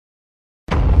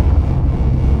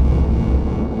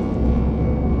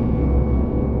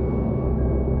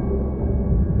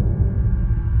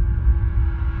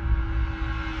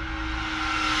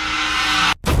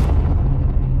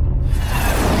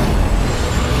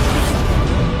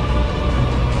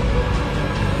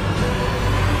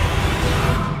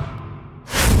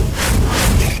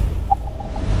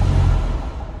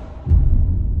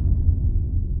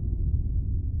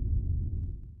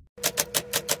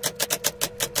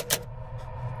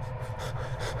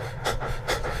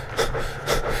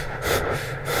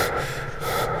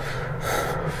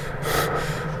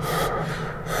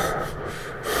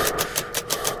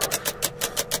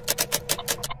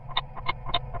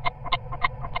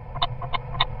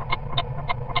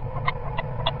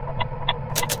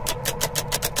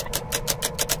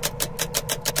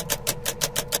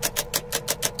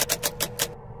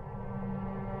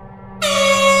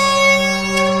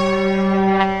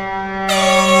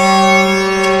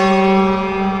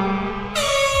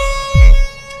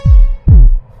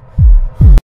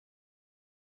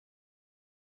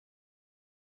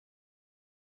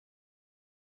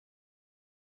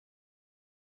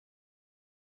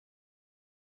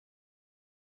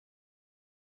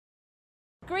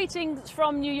greetings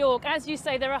from New York. As you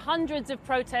say, there are hundreds of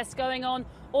protests going on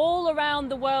all around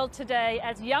the world today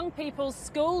as young people,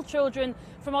 school children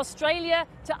from Australia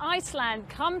to Iceland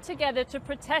come together to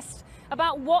protest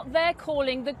about what they're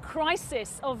calling the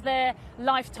crisis of their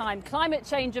lifetime. Climate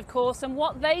change, of course, and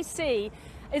what they see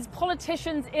is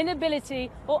politicians' inability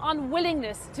or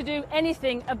unwillingness to do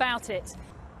anything about it.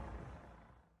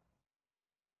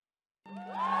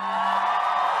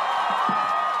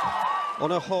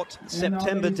 On a hot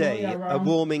September day, a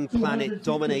warming planet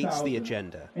dominates the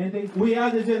agenda. We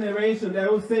are the generation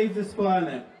that will save this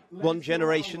planet. One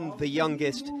generation, the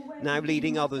youngest, now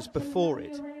leading others before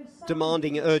it,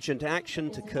 demanding urgent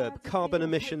action to curb carbon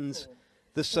emissions,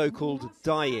 the so-called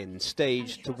die-in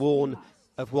stage to warn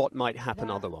of what might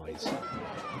happen otherwise.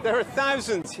 There are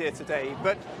thousands here today,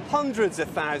 but hundreds of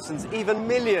thousands, even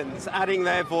millions, adding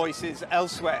their voices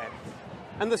elsewhere.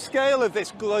 And the scale of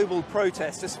this global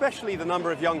protest, especially the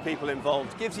number of young people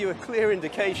involved, gives you a clear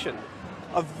indication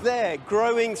of their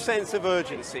growing sense of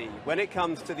urgency when it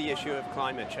comes to the issue of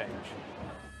climate change.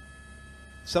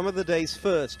 Some of the day's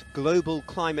first global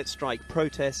climate strike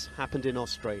protests happened in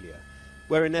Australia,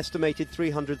 where an estimated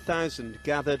 300,000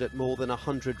 gathered at more than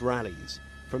 100 rallies.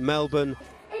 From Melbourne,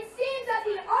 it seems that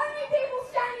the only people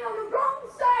standing on the wrong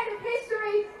side of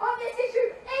history on this issue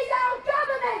is our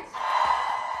government!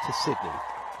 To Sydney.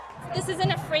 This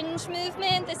isn't a fringe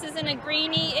movement, this isn't a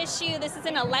greenie issue, this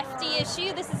isn't a lefty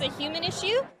issue, this is a human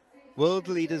issue. World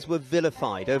leaders were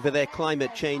vilified over their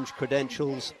climate change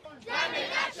credentials. Climate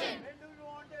action!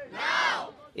 Now!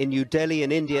 In New Delhi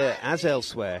and India, as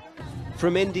elsewhere,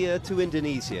 from India to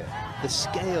Indonesia, the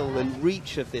scale and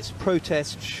reach of this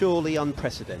protest surely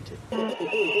unprecedented.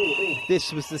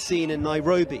 This was the scene in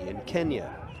Nairobi in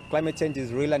Kenya. Climate change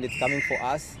is real and it's coming for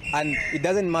us, and it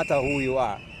doesn't matter who you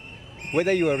are.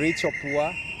 Whether you are rich or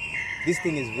poor, this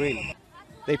thing is real.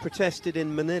 They protested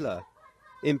in Manila,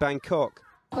 in Bangkok.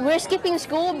 We're skipping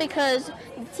school because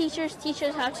teachers teach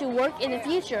us how to work in the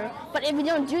future. But if we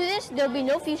don't do this, there'll be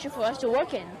no future for us to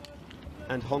work in.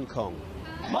 And Hong Kong.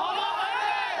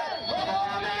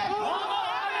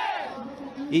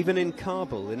 Even in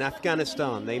Kabul, in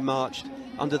Afghanistan, they marched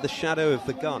under the shadow of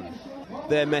the gun.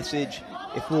 Their message,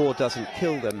 if war doesn't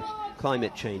kill them,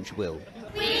 climate change will.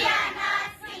 We are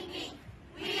not sinking,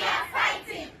 we are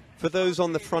fighting. For those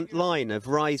on the front line of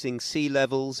rising sea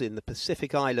levels in the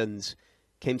Pacific Islands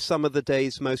came some of the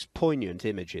day's most poignant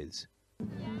images.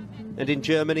 And in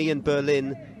Germany and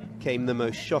Berlin came the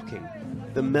most shocking,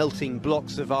 the melting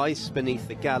blocks of ice beneath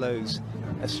the gallows,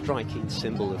 a striking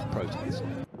symbol of protest.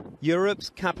 Europe's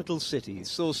capital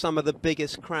cities saw some of the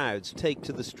biggest crowds take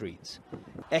to the streets,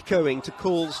 echoing to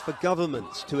calls for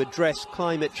governments to address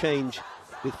climate change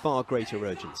with far greater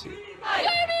urgency.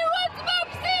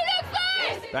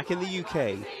 Back in the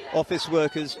UK, office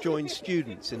workers joined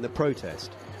students in the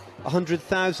protest.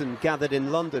 100,000 gathered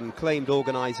in London, claimed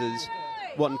organisers.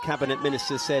 One cabinet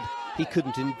minister said he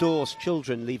couldn't endorse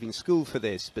children leaving school for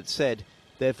this, but said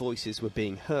their voices were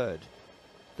being heard.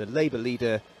 The Labour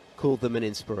leader called them an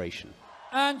inspiration.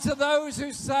 And to those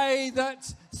who say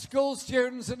that school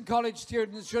students and college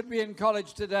students should be in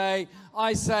college today,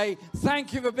 I say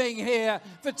thank you for being here,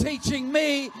 for teaching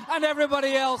me and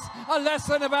everybody else a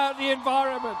lesson about the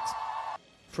environment.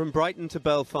 From Brighton to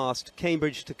Belfast,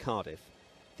 Cambridge to Cardiff,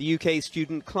 the UK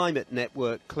Student Climate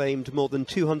Network claimed more than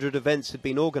 200 events had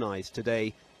been organised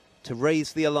today to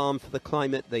raise the alarm for the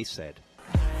climate, they said.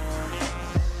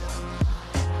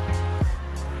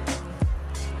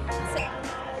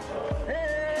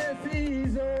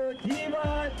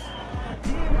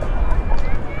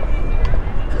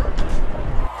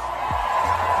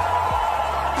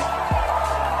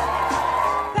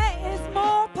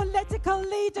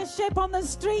 Leadership on the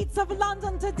streets of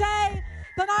London today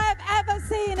than I have ever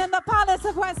seen in the Palace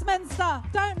of Westminster.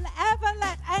 Don't ever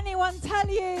let anyone tell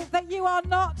you that you are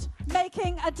not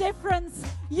making a difference.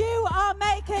 You are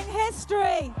making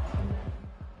history.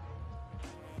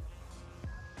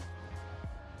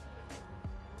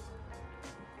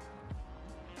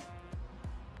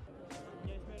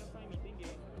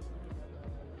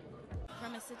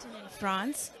 From a sit-in in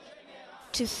France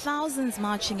to thousands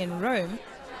marching in Rome,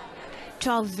 to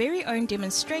our very own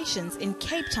demonstrations in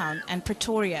Cape Town and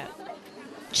Pretoria.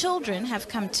 Children have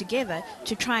come together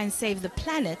to try and save the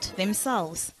planet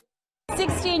themselves.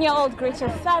 16-year-old Greta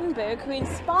Thunberg, who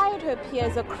inspired her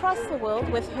peers across the world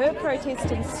with her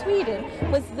protest in Sweden,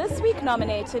 was this week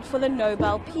nominated for the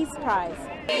Nobel Peace Prize.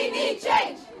 We need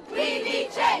change! We need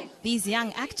change! These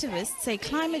young activists say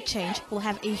climate change will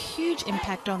have a huge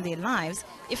impact on their lives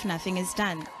if nothing is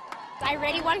done. I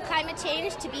really want climate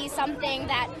change to be something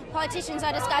that politicians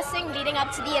are discussing leading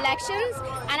up to the elections,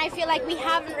 and I feel like we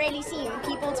haven't really seen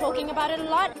people talking about it a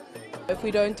lot. If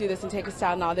we don't do this and take a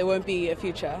stand now, there won't be a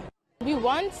future. We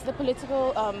want the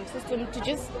political system to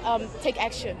just take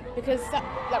action, because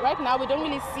right now we don't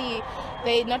really see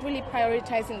they're not really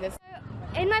prioritizing this.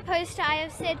 In my poster, I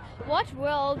have said, what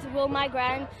world will my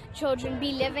grandchildren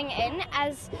be living in?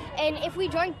 And if we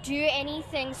don't do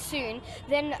anything soon,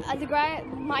 then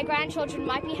my grandchildren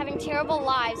might be having terrible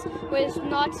lives with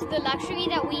not the luxury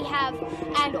that we have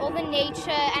and all the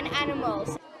nature and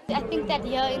animals. I think that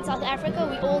here in South Africa,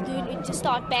 we all do need to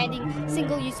start banning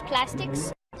single-use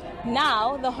plastics.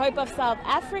 Now, the hope of South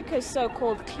Africa's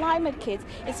so-called climate kids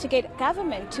is to get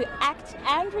government to act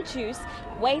and reduce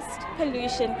waste,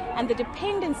 pollution and the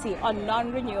dependency on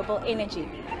non-renewable energy.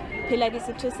 Piladi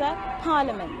Satusa,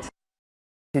 Parliament.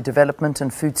 To development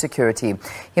and food security.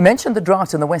 He mentioned the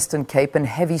drought in the Western Cape and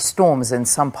heavy storms in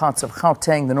some parts of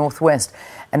Gauteng, the northwest,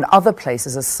 and other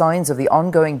places as signs of the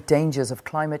ongoing dangers of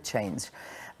climate change.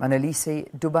 Manelisi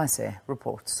Dubase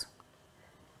reports.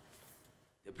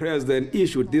 The President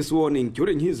issued this warning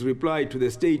during his reply to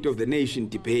the State of the Nation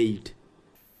debate.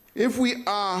 If we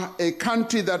are a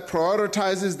country that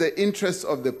prioritizes the interests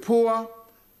of the poor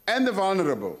and the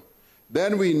vulnerable,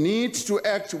 then we need to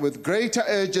act with greater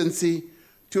urgency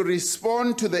to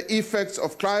respond to the effects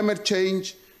of climate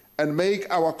change and make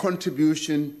our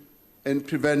contribution in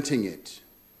preventing it.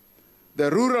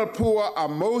 The rural poor are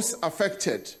most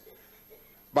affected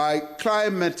by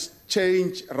climate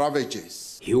change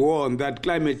ravages. He warned that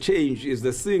climate change is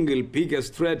the single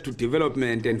biggest threat to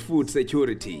development and food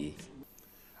security.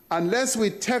 Unless we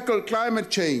tackle climate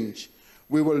change,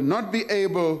 we will not be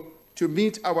able to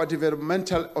meet our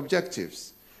developmental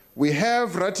objectives. We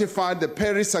have ratified the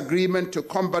Paris Agreement to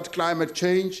combat climate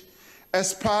change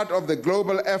as part of the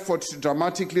global effort to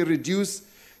dramatically reduce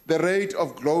the rate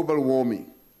of global warming.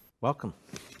 Welcome.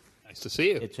 Nice to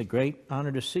see you. It's a great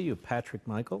honor to see you, Patrick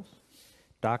Michaels,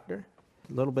 doctor.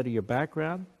 A little bit of your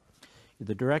background. You're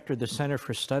the director of the Center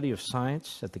for Study of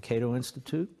Science at the Cato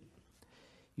Institute.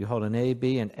 You hold an A,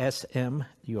 B, and SM.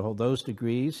 You hold those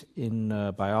degrees in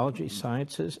biology,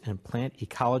 sciences, and plant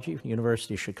ecology from the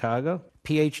University of Chicago.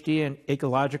 PhD in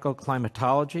ecological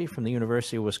climatology from the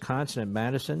University of Wisconsin at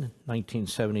Madison,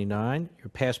 1979. You're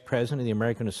past president of the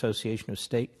American Association of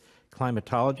State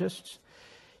Climatologists.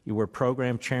 You were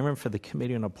program chairman for the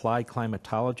Committee on Applied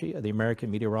Climatology of the American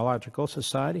Meteorological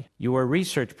Society. You were a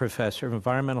research professor of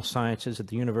environmental sciences at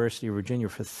the University of Virginia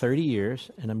for 30 years,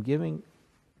 and I'm giving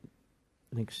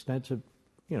an extensive,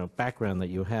 background that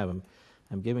you have.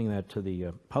 I'm giving that to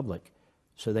the public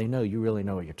so they know you really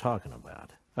know what you're talking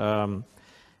about.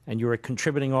 And you're a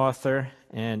contributing author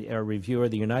and a reviewer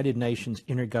of the United Nations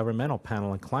Intergovernmental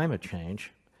Panel on Climate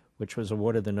Change, which was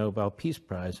awarded the Nobel Peace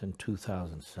Prize in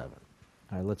 2007.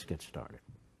 All right, let's get started.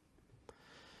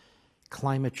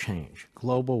 Climate change,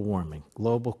 global warming,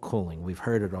 global cooling, we've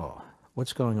heard it all.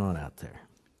 What's going on out there?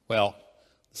 Well,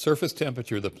 the surface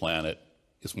temperature of the planet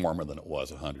is warmer than it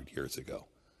was 100 years ago,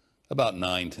 about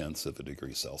 9/10 of a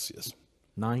degree Celsius.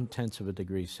 9/10 of a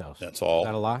degree Celsius. That's all. Is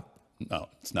that a lot? No,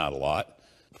 it's not a lot.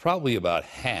 Probably about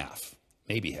half,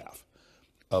 maybe half,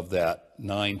 of that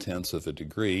 9/10 of a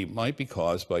degree might be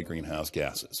caused by greenhouse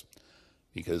gases.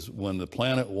 Because when the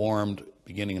planet warmed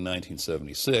beginning in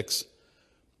 1976,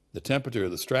 the temperature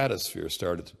of the stratosphere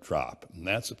started to drop. And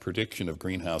that's a prediction of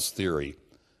greenhouse theory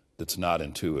that's not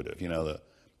intuitive. The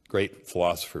great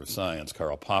philosopher of science,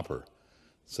 Karl Popper,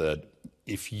 said,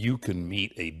 if you can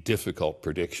meet a difficult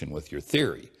prediction with your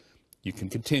theory, you can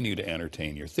continue to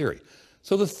entertain your theory.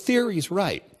 So the theory's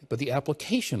right, but the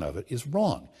application of it is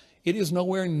wrong. It is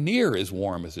nowhere near as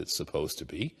warm as it's supposed to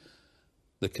be.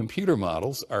 The computer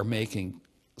models are making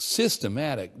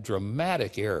systematic,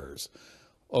 dramatic errors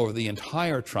over the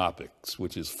entire tropics,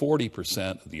 which is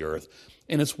 40% of the Earth,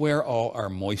 and it's where all our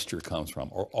moisture comes from,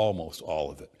 or almost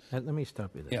all of it. Let me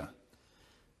stop you there. Yeah.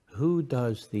 Who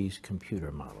does these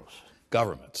computer models?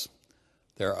 Governments.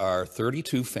 There are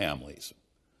 32 families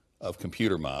of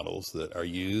computer models that are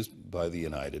used by the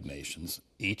United Nations,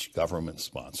 each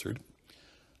government-sponsored,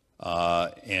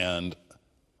 and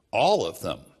all of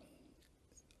them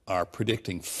are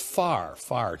predicting far,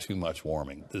 far too much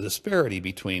warming. The disparity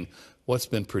between what's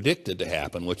been predicted to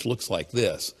happen, which looks like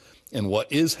this, and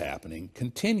what is happening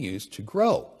continues to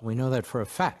grow. We know that for a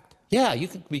fact. Yeah,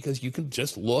 because you can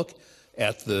just look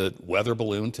at the weather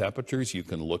balloon temperatures, you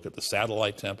can look at the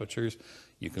satellite temperatures,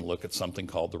 you can look at something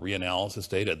called the reanalysis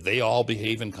data. They all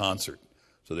behave in concert.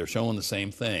 So they're showing the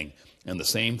same thing, and the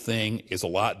same thing is a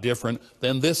lot different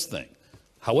than this thing.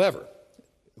 However,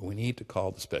 we need to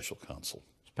call the special counsel.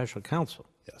 Special counsel?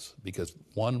 Yes, because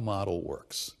one model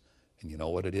works. And you know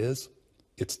what it is?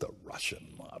 It's the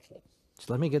Russian model.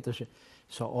 So let me get this.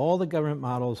 So all the government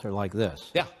models are like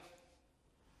this? Yeah.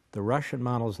 The Russian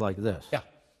model is like this? Yeah.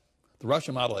 The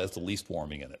Russian model has the least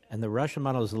warming in it. And the Russian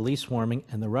model is the least warming,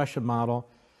 and the Russian model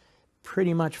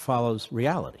pretty much follows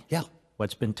reality. Yeah.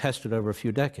 What's been tested over a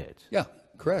few decades. Yeah,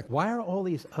 correct. Why are all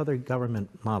these other government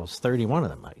models, 31 of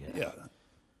them, I guess, Yeah.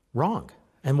 wrong?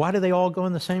 And why do they all go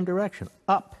in the same direction?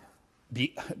 Up.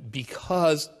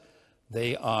 Because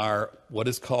they are what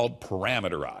is called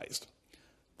parameterized.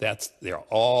 They're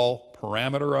all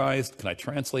parameterized. Can I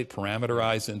translate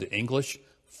parameterized into English?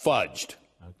 Fudged.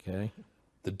 Okay.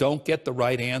 The don't get the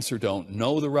right answer, don't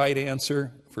know the right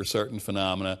answer for certain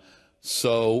phenomena.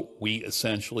 So we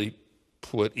essentially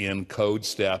put in code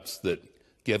steps that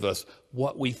give us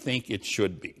what we think it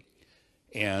should be.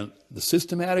 And the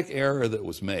systematic error that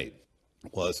was made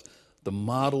was the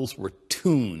models were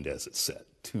tuned, as it said,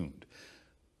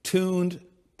 tuned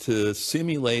to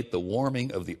simulate the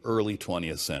warming of the early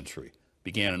 20th century.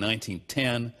 Began in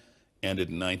 1910, ended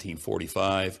in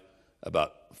 1945,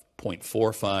 about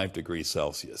 0.45 degrees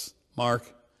Celsius.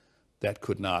 Mark, that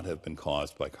could not have been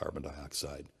caused by carbon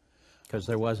dioxide. Because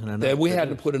there wasn't enough. We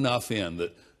hadn't put enough in.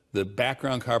 The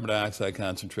background carbon dioxide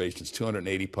concentration is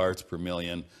 280 parts per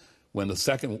million. When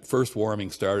the first warming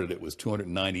started, it was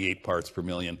 298 parts per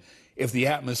million. If the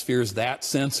atmosphere is that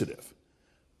sensitive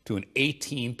to an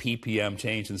 18 ppm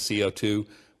change in CO2,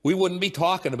 we wouldn't be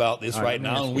talking about this right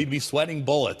now, and we'd be sweating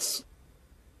bullets.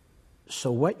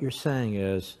 So what you're saying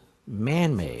is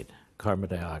man-made carbon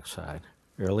dioxide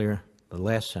earlier, the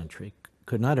last century,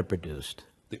 could not have produced.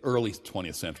 The early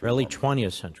 20th century. Early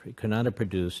 20th century could not have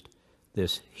produced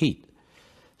this heat.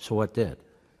 So what did?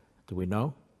 Do we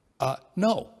know?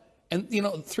 No. And, you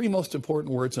know, the three most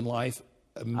important words in life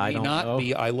may not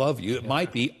be I love you. It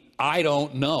might be I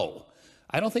don't know.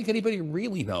 I don't think anybody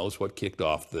really knows what kicked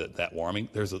off that warming.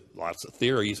 There's lots of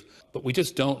theories, but we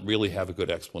just don't really have a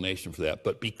good explanation for that.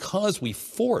 But because we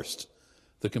forced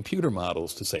the computer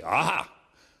models to say, aha,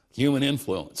 human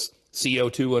influence,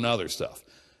 CO2 and other stuff,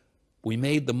 we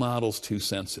made the models too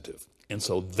sensitive. And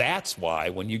so that's why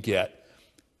when you get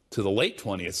to the late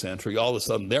 20th century, all of a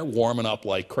sudden they're warming up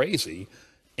like crazy,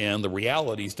 and the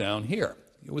reality's down here.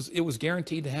 It was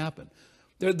guaranteed to happen.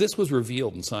 This was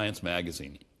revealed in Science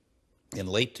magazine in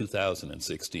late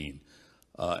 2016,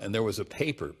 and there was a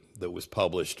paper that was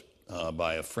published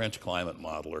by a French climate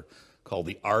modeler called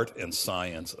The Art and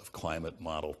Science of Climate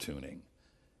Model Tuning.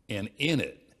 And in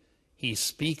it, he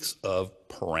speaks of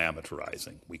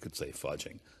parameterizing, we could say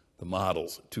fudging, the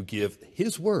models to give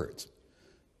his words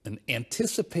an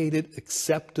anticipated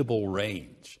acceptable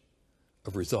range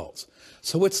of results.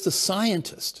 So it's the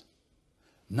scientist,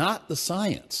 not the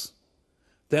science,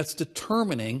 that's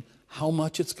determining how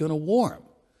much it's going to warm.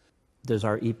 Does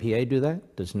our EPA do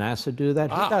that? Does NASA do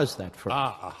that? Who does that for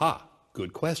us? Aha.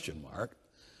 Good question, Mark.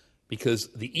 Because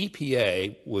the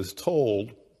EPA was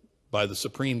told by the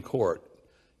Supreme Court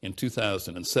in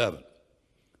 2007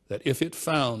 that if it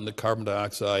found that carbon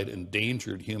dioxide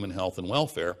endangered human health and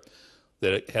welfare,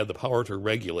 that it had the power to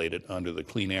regulate it under the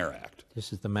Clean Air Act.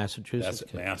 This is the Massachusetts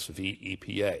That's massive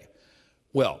EPA.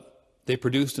 Well, they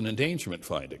produced an endangerment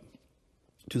finding,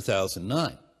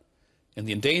 2009. And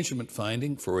the endangerment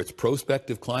finding for its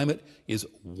prospective climate is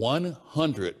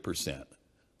 100%.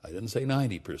 I didn't say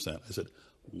 90%. I said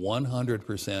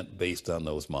 100% based on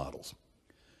those models.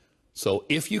 So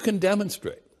if you can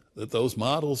demonstrate that those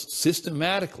models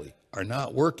systematically are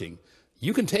not working,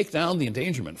 you can take down the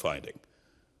endangerment finding.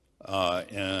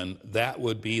 And that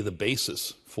would be the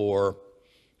basis for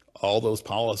all those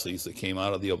policies that came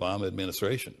out of the Obama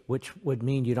administration. Which would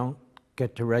mean you don't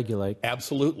get to regulate.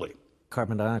 Absolutely.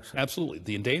 Carbon dioxide. Absolutely.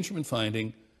 The endangerment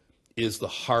finding is the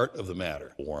heart of the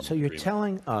matter. So you're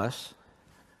telling us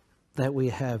that we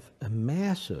have a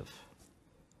massive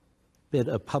bit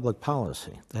of public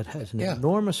policy that has an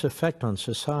enormous effect on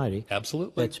society.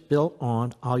 Absolutely. That's built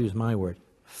on, I'll use my word,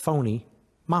 phony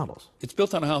models. It's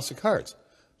built on a house of cards.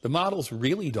 The models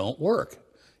really don't work.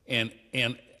 And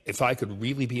if I could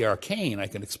really be arcane, I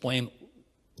can explain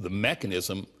the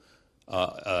mechanism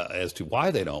as to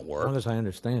why they don't work. As long as I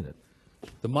understand it.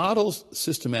 The models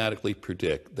systematically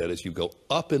predict that as you go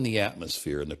up in the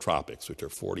atmosphere in the tropics, which are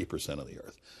 40% of the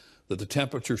Earth, that the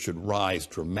temperature should rise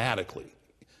dramatically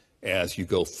as you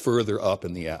go further up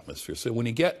in the atmosphere. So when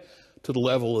you get to the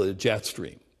level of the jet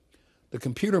stream, the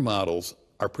computer models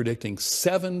are predicting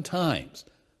 7 times.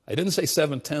 I didn't say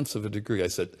 7/10 of a degree. I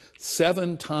said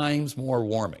 7 times more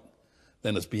warming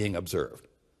than is being observed.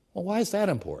 Well, why is that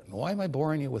important? Why am I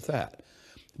boring you with that?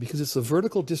 Because it's the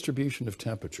vertical distribution of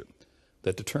temperature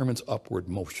that determines upward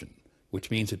motion. which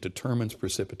means it determines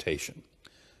precipitation.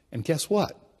 And guess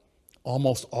what?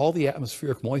 Almost all the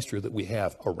atmospheric moisture that we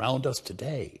have around us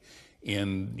today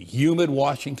in humid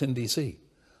Washington, D.C.,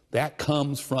 that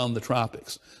comes from the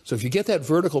tropics. So if you get that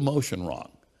vertical motion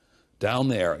wrong down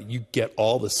there, you get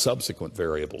all the subsequent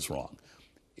variables wrong.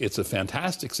 It's a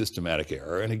fantastic systematic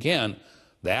error. And again,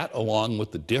 that along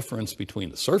with the difference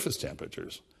between the surface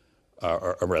temperatures,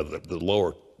 or rather the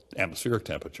lower atmospheric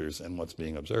temperatures and what's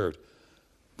being observed,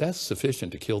 that's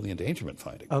sufficient to kill the endangerment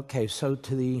finding. Okay, so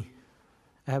to the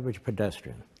average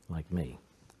pedestrian like me,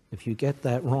 if you get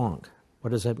that wrong,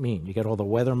 what does that mean? You get all the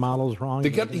weather models wrong? You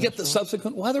get the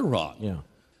subsequent weather wrong. Yeah.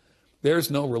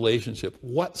 There's no relationship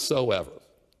whatsoever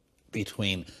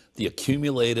between the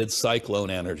accumulated cyclone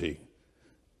energy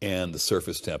and the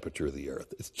surface temperature of the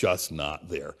Earth. It's just not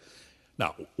there.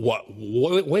 Now,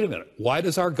 wait a minute. Why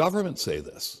does our government say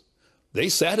this? They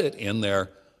said it in their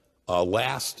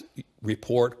last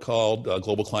report called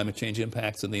Global Climate Change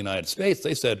Impacts in the United States.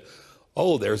 They said,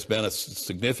 oh, there's been a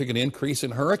significant increase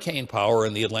in hurricane power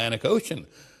in the Atlantic Ocean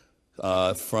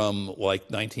from like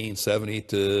 1970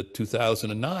 to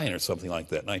 2009 or something like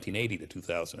that, 1980 to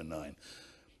 2009.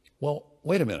 Well,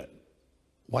 wait a minute.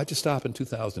 Why'd you stop in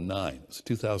 2009? It's a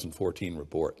 2014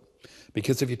 report.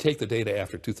 Because if you take the data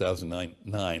after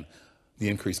 2009, the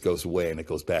increase goes away and it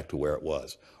goes back to where it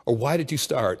was. Or why did you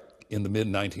start in the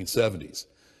mid-1970s?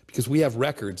 Because we have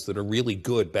records that are really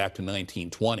good back to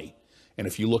 1920. And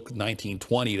if you look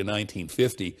 1920 to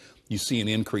 1950, you see an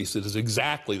increase that is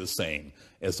exactly the same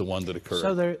as the one that occurred.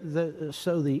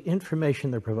 So the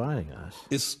information they're providing us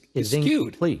is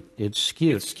skewed. Incomplete. It's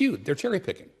skewed. It's skewed. They're cherry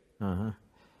picking. Uh-huh.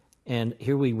 And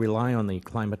here we rely on the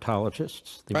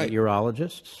climatologists, the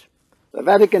meteorologists. The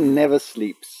Vatican never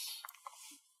sleeps.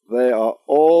 They are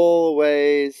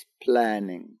always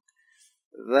planning.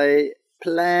 They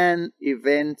plan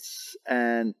events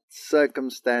and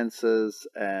circumstances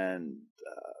and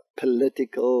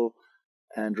political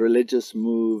and religious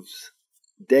moves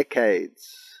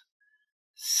decades,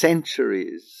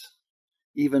 centuries,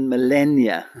 even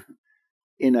millennia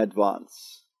in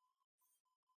advance.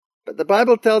 But the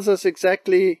Bible tells us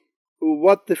exactly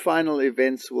what the final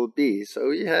events will be. So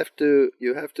you have to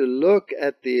look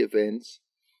at the events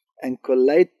and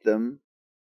collate them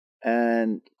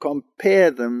and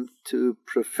compare them to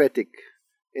prophetic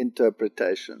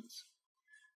interpretations.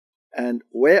 And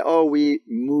where are we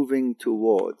moving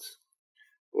towards?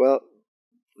 Well,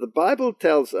 the Bible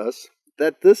tells us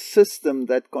that this system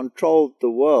that controlled the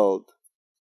world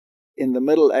in the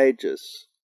Middle Ages,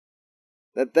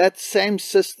 that same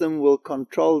system will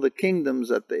control the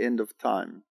kingdoms at the end of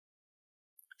time.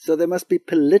 So there must be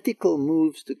political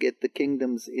moves to get the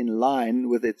kingdoms in line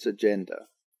with its agenda.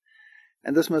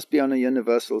 And this must be on a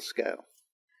universal scale.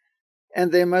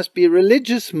 And there must be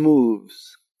religious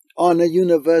moves on a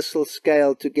universal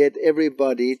scale to get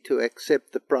everybody to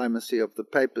accept the primacy of the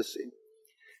papacy.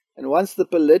 And once the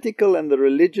political and the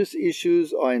religious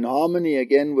issues are in harmony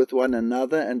again with one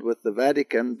another and with the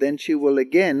Vatican, then she will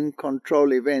again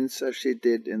control events as she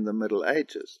did in the Middle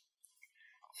Ages.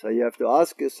 So you have to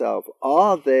ask yourself,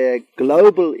 are there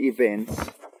global events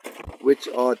which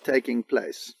are taking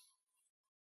place?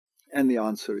 And the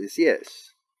answer is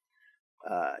yes.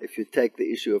 If you take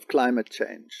the issue of climate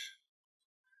change,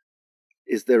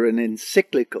 is there an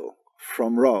encyclical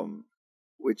from Rome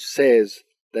which says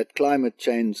that climate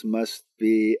change must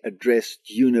be addressed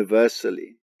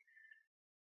universally?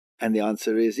 And the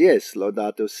answer is yes,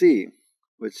 Laudato Si,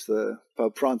 which the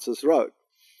Pope Francis wrote.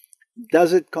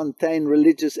 Does it contain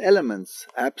religious elements?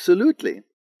 Absolutely.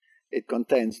 It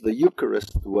contains the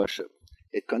Eucharist worship.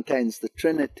 It contains the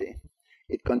Trinity.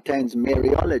 It contains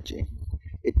Mariology.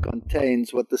 It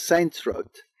contains what the saints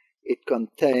wrote. It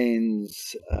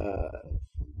contains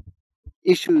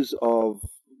issues of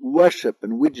worship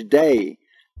and which day,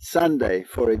 Sunday,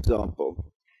 for example.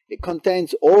 It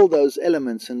contains all those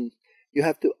elements, and you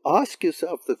have to ask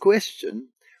yourself the question,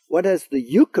 what has the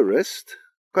Eucharist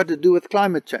got to do with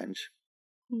climate change?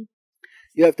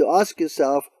 You have to ask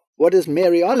yourself, what has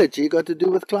Mariology got to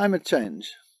do with climate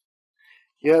change?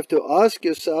 You have to ask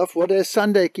yourself, what has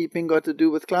Sunday keeping got to do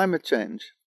with climate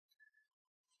change?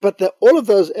 But all of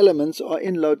those elements are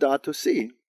in Laudato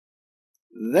Si.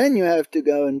 Then you have to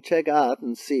go and check out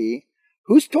and see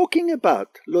who's talking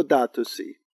about Laudato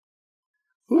Si.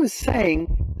 Who is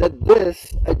saying that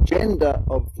this agenda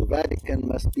of the Vatican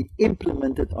must be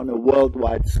implemented on a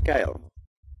worldwide scale?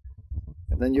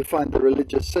 And then you find the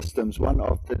religious systems, one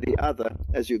after the other,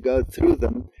 as you go through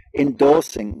them,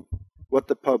 endorsing what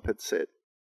the Pope had said.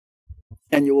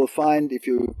 And you will find, if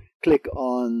you click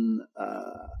on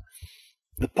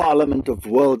the Parliament of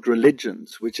World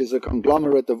Religions, which is a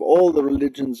conglomerate of all the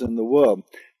religions in the world.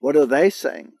 What are they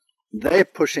saying? They're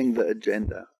pushing the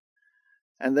agenda.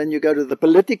 And then you go to the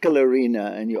political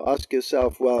arena and you ask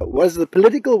yourself, well, what is the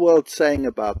political world saying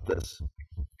about this?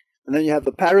 And then you have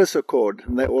the Paris Accord,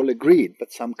 and they all agreed,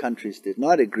 but some countries did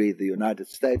not agree. The United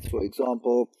States, for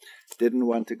example, didn't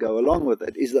want to go along with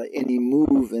it. Is there any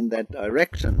move in that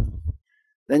direction?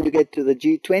 Then you get to the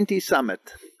G20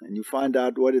 summit, and you find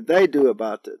out what did they do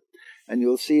about it. And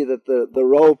you'll see that the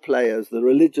role players, the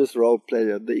religious role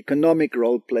players, the economic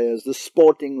role players, the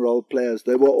sporting role players,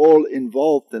 they were all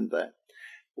involved in that.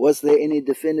 Was there any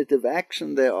definitive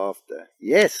action thereafter?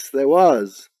 Yes, there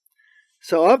was.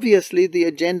 So obviously the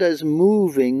agenda is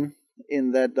moving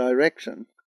in that direction.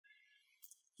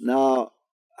 Now,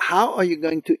 how are you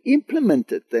going to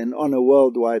implement it then on a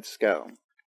worldwide scale?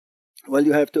 Well,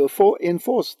 you have to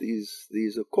enforce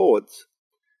these accords.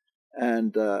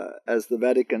 And as the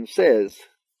Vatican says,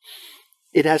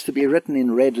 it has to be written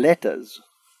in red letters.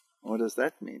 What does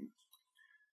that mean?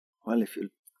 Well, if you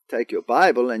take your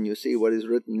Bible and you see what is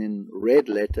written in red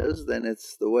letters, then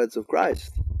it's the words of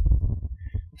Christ.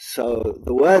 So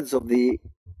the words of the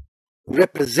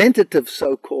representative,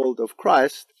 so-called, of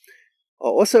Christ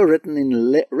are also written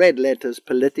in red letters,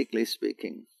 politically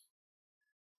speaking.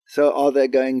 So are they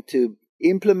going to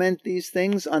implement these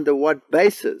things? Under what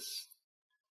basis?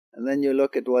 And then you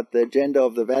look at what the agenda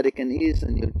of the Vatican is,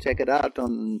 and you check it out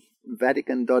on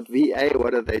vatican.va,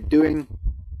 what are they doing?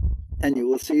 And you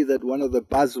will see that one of the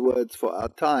buzzwords for our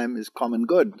time is common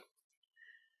good.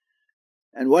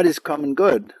 And what is common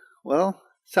good? Well,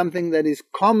 something that is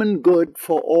common good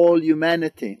for all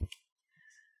humanity.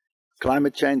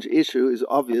 Climate change issue is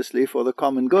obviously for the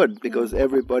common good, because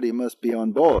everybody must be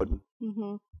on board.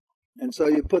 Mm-hmm. And so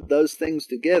you put those things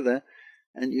together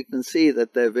and you can see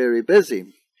that they're very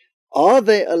busy. Are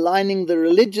they aligning the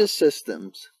religious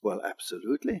systems? Well,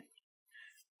 absolutely.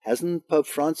 Hasn't Pope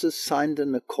Francis signed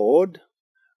an accord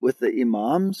with the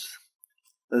imams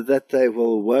that they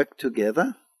will work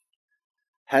together?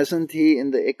 Hasn't he,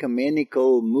 in the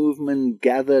ecumenical movement,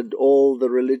 gathered all the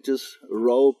religious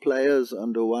role players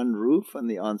under one roof? And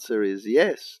the answer is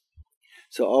yes.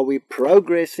 So are we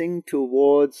progressing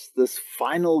towards this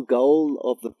final goal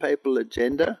of the papal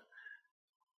agenda?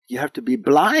 You have to be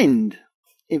blind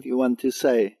if you want to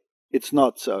say it's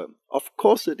not so. Of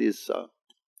course it is so.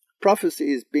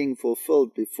 Prophecy is being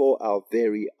fulfilled before our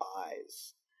very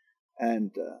eyes.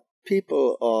 And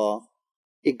people are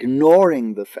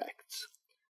ignoring the facts.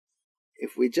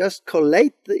 If we just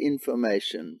collate the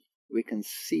information, we can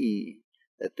see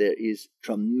that there is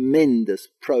tremendous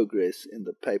progress in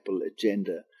the papal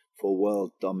agenda for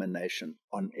world domination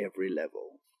on every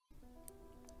level.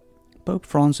 Pope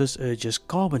Francis urges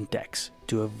carbon tax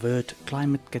to avert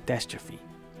climate catastrophe.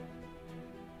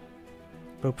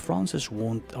 Pope Francis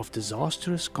warned of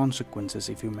disastrous consequences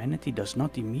if humanity does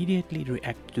not immediately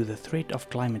react to the threat of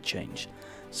climate change,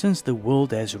 since the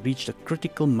world has reached a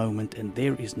critical moment and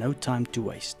there is no time to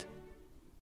waste.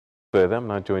 Further, I'm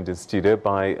now joined in studio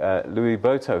by Louis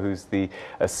Boto, who's an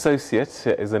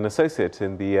associate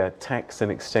in the tax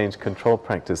and exchange control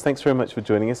practice. Thanks very much for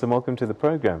joining us and welcome to the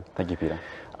program. Thank you, Peter.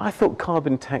 I thought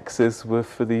carbon taxes were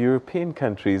for the European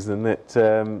countries and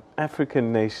that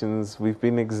African nations, we've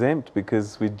been exempt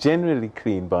because we're generally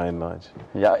clean by and large.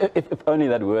 Yeah, if only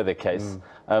that were the case.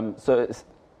 So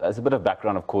as a bit of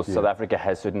background, of course, South Africa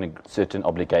has certain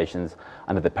obligations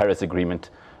under the Paris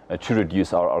Agreement to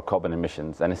reduce our carbon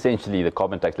emissions. And essentially the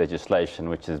carbon tax legislation,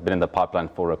 which has been in the pipeline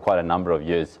for quite a number of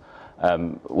years,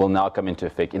 will now come into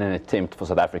effect in an attempt for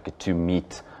South Africa to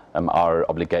meet our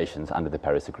obligations under the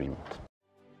Paris Agreement.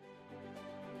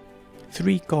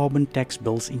 3 carbon tax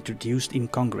bills introduced in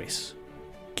Congress.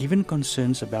 Given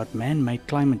concerns about man-made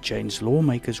climate change,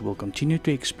 lawmakers will continue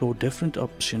to explore different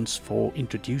options for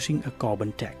introducing a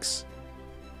carbon tax.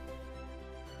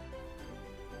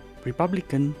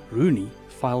 Republican Rooney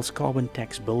files carbon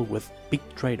tax bill with big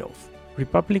trade-off.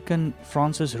 Republican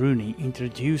Francis Rooney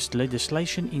introduced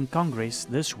legislation in Congress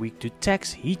this week to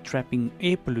tax heat-trapping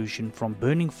air pollution from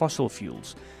burning fossil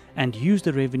fuels and use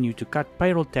the revenue to cut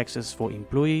payroll taxes for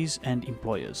employees and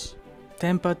employers.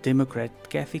 Tampa Democrat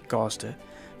Kathy Castor,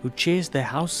 who chairs the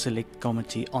House Select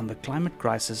Committee on the Climate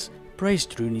Crisis,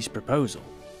 praised Rooney's proposal.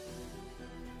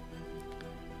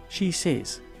 She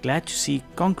says, "Glad to see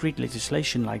concrete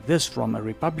legislation like this from a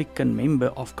Republican member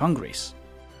of Congress."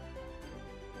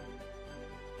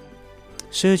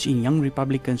 Surge in young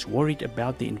Republicans worried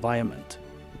about the environment.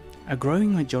 A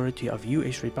growing majority of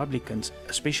US Republicans,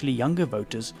 especially younger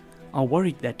voters, are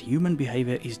worried that human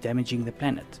behavior is damaging the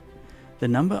planet. the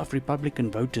number of Republican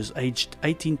voters aged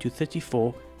 18 to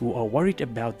 34 who are worried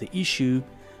about the issue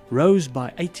rose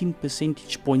by 18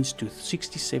 percentage points to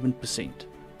 67%.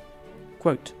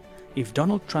 Quote, "If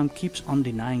Donald Trump keeps on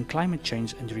denying climate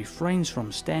change and refrains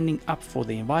from standing up for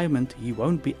the environment, he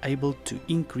won't be able to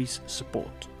increase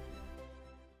support."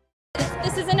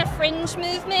 This isn't a fringe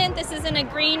movement, this isn't a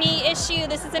greenie issue,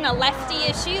 this isn't a lefty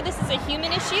issue, this is a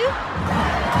human issue.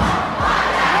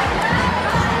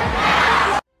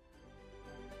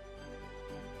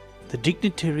 The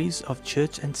dignitaries of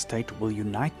church and state will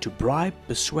unite to bribe,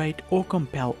 persuade or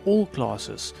compel all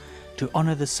classes to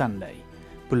honor the Sunday.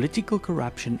 Political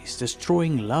corruption is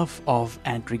destroying love of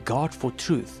and regard for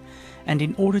truth, and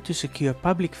in order to secure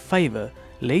public favor,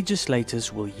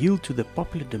 legislators will yield to the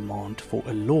popular demand for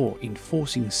a law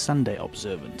enforcing Sunday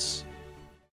observance.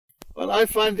 Well, I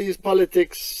find these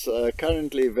politics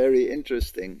currently very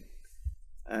interesting,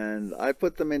 and I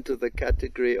put them into the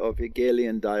category of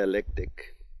Hegelian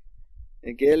dialectic.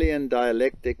 Hegelian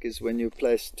dialectic is when you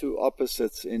place two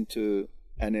opposites into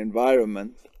an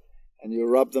environment and you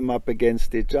rub them up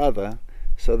against each other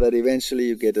so that eventually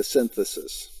you get a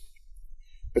synthesis.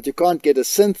 But you can't get a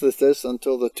synthesis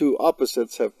until the two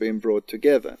opposites have been brought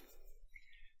together.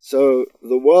 So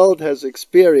the world has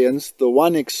experienced the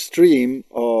one extreme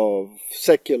of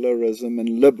secularism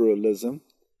and liberalism,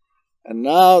 and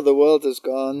now the world has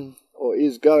gone or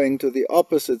is going to the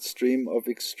opposite stream of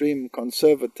extreme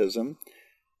conservatism,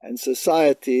 and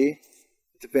society,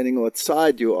 depending on what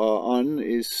side you are on,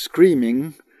 is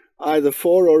screaming either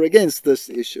for or against this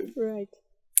issue. Right.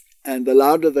 And the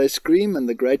louder they scream and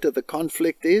the greater the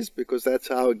conflict is, because that's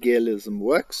how Hegelism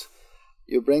works,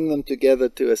 you bring them together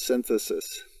to a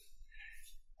synthesis.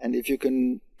 And if you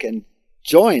can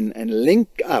join and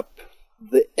link up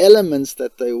the elements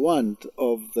that they want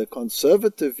of the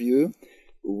conservative view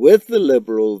with the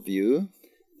liberal view,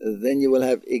 then you will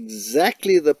have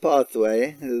exactly the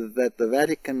pathway that the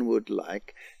Vatican would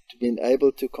like to be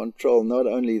able to control not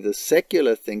only the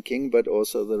secular thinking but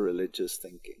also the religious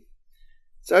thinking.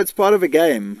 So it's part of a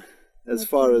game as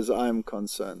far as I'm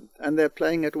concerned, and they're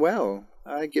playing it well.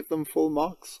 I give them full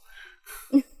marks.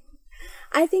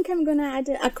 I think I'm going to add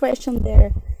a question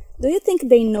there. Do you think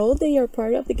they know they are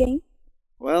part of the game?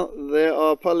 Well, there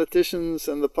are politicians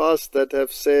in the past that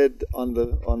have said on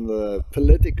the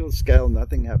political scale,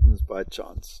 nothing happens by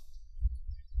chance.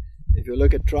 If you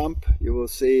look at Trump, you will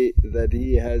see that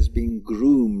he has been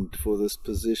groomed for this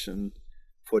position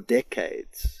for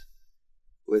decades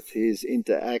with his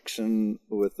interaction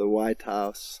with the White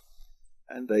House,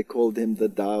 and they called him the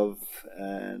Dove,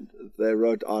 and they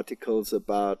wrote articles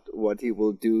about what he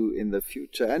will do in the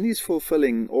future, and he's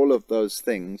fulfilling all of those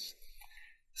things.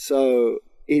 So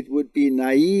it would be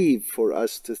naive for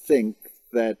us to think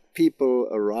that people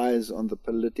arise on the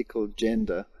political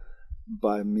agenda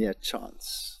by mere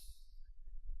chance.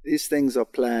 These things are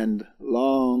planned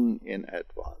long in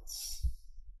advance.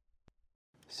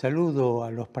 Saludo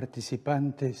a los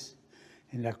participantes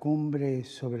en la cumbre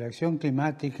sobre la acción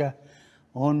climática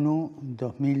ONU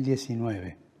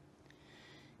 2019.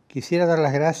 Quisiera dar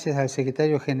las gracias al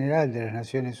secretario general de las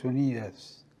Naciones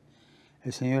Unidas,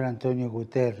 el señor Antonio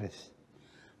Guterres,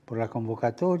 por la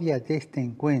convocatoria de este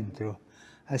encuentro,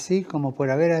 así como por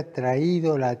haber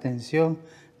atraído la atención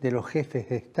de los jefes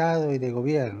de Estado y de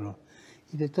Gobierno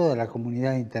y de toda la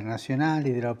comunidad internacional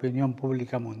y de la opinión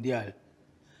pública mundial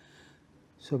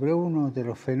sobre uno de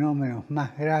los fenómenos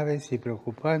más graves y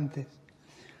preocupantes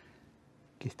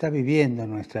que está viviendo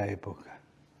nuestra época,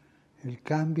 el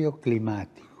cambio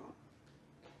climático.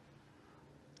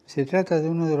 Se trata de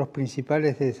uno de los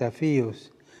principales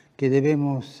desafíos que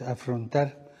debemos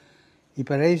afrontar, y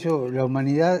para ello la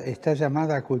humanidad está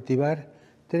llamada a cultivar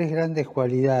tres grandes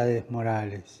cualidades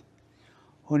morales: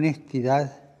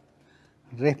 honestidad,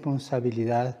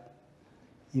 responsabilidad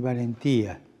y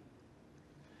valentía.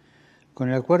 Con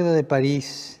el Acuerdo de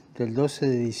París del 12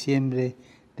 de diciembre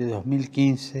de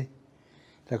 2015,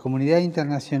 la comunidad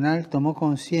internacional tomó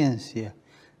conciencia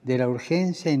de la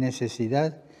urgencia y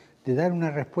necesidad de dar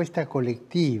una respuesta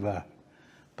colectiva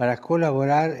para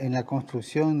colaborar en la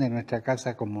construcción de nuestra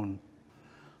casa común.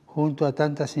 Junto a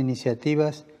tantas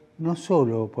iniciativas, no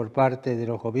solo por parte de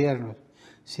los gobiernos,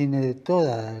 sino de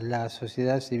toda la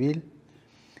sociedad civil,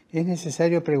 es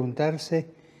necesario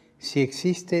preguntarse si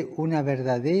existe una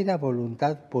verdadera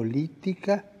voluntad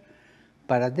política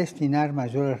para destinar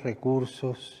mayores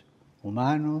recursos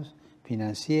humanos,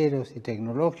 financieros y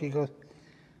tecnológicos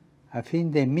a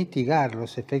fin de mitigar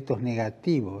los efectos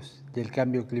negativos del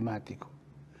cambio climático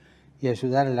y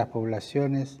ayudar a las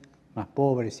poblaciones más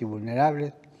pobres y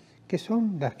vulnerables, que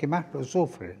son las que más lo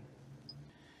sufren.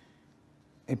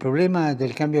 El problema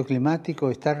del cambio climático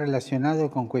está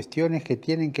relacionado con cuestiones que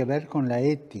tienen que ver con la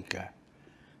ética,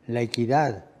 la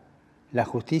equidad, la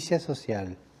justicia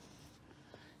social.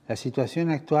 La situación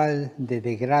actual de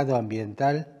degrado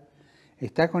ambiental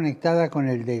está conectada con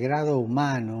el degrado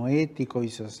humano, ético y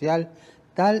social,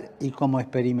 tal y como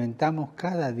experimentamos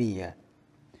cada día.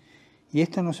 Y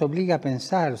esto nos obliga a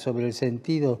pensar sobre el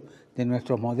sentido de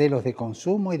nuestros modelos de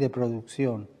consumo y de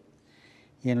producción,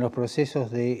 y en los procesos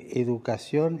de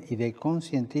educación y de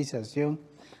concientización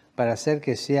para hacer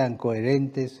que sean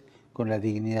coherentes con la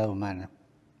dignidad humana.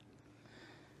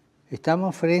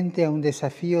 Estamos frente a un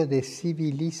desafío de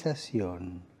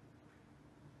civilización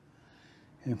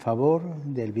en favor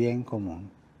del bien común.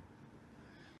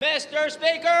 Mr.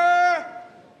 Speaker,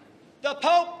 the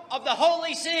Pope of the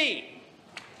Holy See.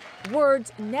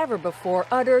 Words never before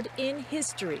uttered in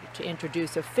history to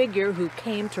introduce a figure who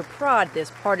came to prod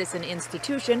this partisan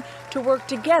institution to work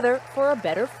together for a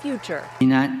better future.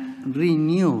 In a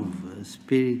renewed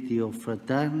spirit of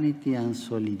fraternity and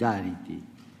solidarity,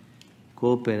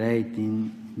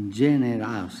 cooperating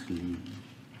generously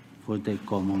for the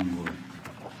common good.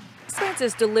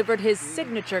 Francis delivered his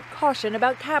signature caution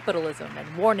about capitalism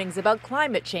and warnings about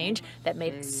climate change that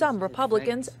made some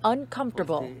Republicans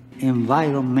uncomfortable.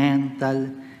 Environmental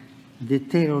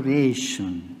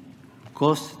deterioration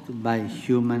caused by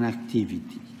human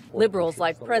activity. Liberals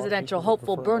like presidential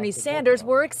hopeful Bernie Sanders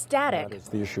were ecstatic. It's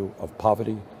the issue of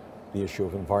poverty, the issue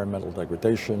of environmental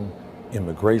degradation,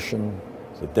 immigration,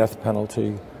 the death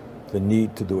penalty, the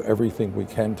need to do everything we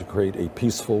can to create a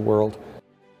peaceful world.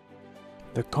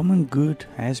 The common good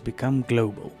has become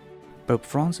global. Pope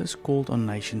Francis called on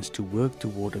nations to work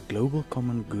toward a global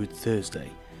common good Thursday,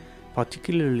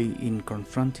 particularly in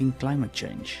confronting climate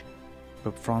change.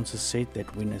 Pope Francis said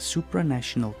that when a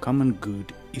supranational common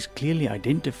good is clearly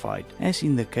identified, as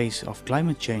in the case of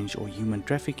climate change or human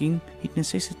trafficking, it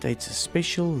necessitates a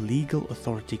special legal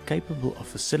authority capable of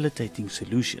facilitating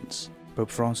solutions. Pope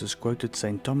Francis quoted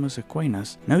St. Thomas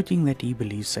Aquinas, noting that he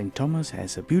believes St. Thomas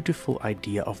has a beautiful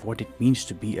idea of what it means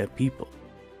to be a people.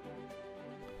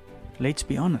 Let's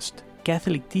be honest,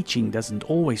 Catholic teaching doesn't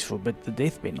always forbid the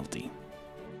death penalty.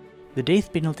 The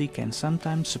death penalty can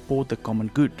sometimes support the common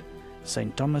good.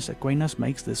 St. Thomas Aquinas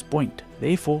makes this point.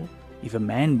 Therefore, if a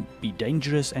man be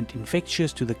dangerous and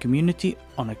infectious to the community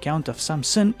on account of some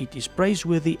sin, it is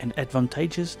praiseworthy and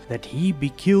advantageous that he be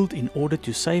killed in order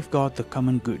to safeguard the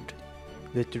common good.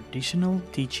 The traditional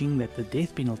teaching that the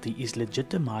death penalty is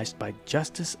legitimized by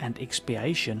justice and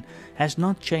expiation has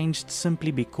not changed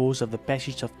simply because of the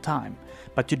passage of time,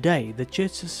 but today the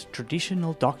Church's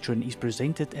traditional doctrine is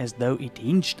presented as though it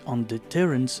hinged on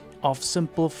deterrence of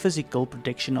simple physical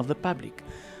protection of the public.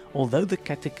 Although the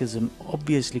Catechism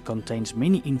obviously contains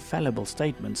many infallible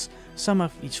statements, some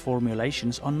of its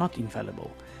formulations are not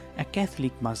infallible. A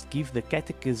Catholic must give the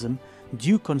Catechism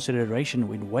due consideration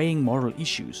when weighing moral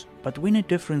issues, but when a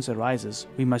difference arises,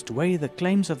 we must weigh the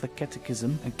claims of the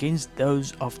Catechism against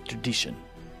those of tradition.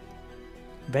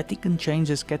 Vatican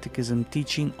changes Catechism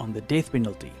teaching on the death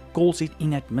penalty, calls it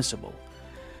inadmissible.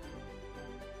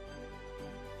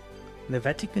 The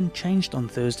Vatican changed on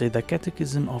Thursday the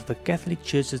Catechism of the Catholic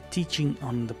Church's teaching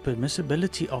on the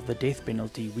permissibility of the death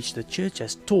penalty, which the Church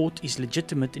has taught is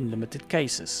legitimate in limited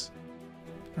cases.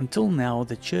 Until now,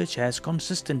 the Church has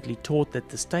consistently taught that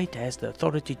the state has the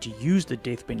authority to use the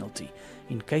death penalty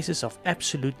in cases of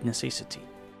absolute necessity.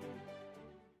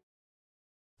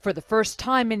 For the first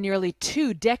time in nearly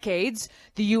 2 decades,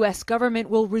 the U.S. government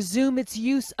will resume its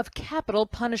use of capital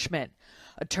punishment.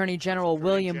 Attorney General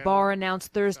William Barr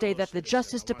announced Thursday that the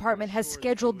Justice Department has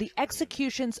scheduled the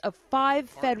executions of 5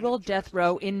 federal death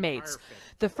row inmates,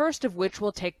 the first of which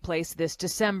will take place this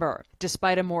December.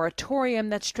 Despite a moratorium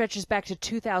that stretches back to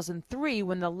 2003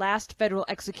 when the last federal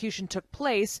execution took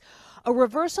place, a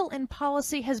reversal in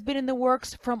policy has been in the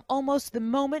works from almost the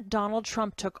moment Donald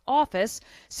Trump took office,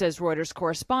 says Reuters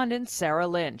correspondent Sarah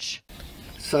Lynch.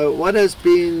 So what has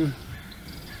been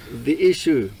the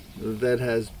issue that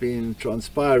has been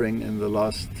transpiring in the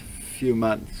last few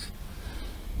months?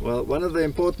 Well, one of the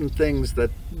important things that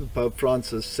Pope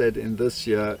Francis said in this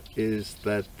year is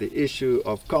that the issue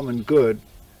of common good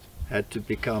had to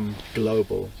become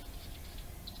global.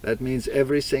 That means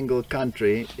every single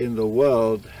country in the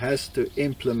world has to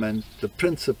implement the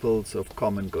principles of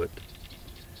common good.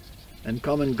 And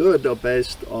common good are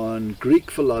based on Greek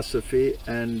philosophy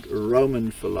and Roman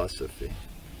philosophy,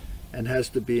 and has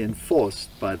to be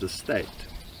enforced by the state.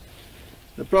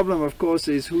 The problem, of course,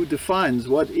 is who defines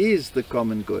what is the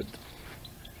common good.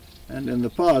 And in the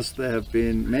past there have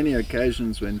been many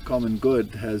occasions when common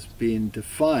good has been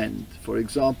defined. For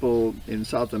example, in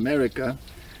South America,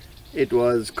 it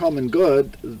was common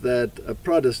good that a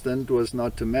Protestant was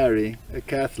not to marry a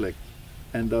Catholic,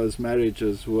 and those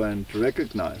marriages weren't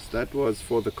recognized. That was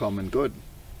for the common good.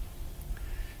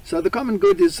 So the common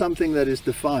good is something that is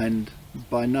defined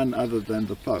by none other than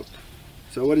the Pope.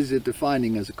 So what is it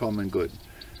defining as a common good?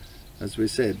 As we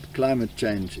said, climate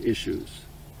change issues.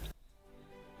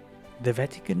 The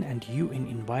Vatican and UN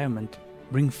Environment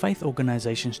bring faith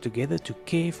organizations together to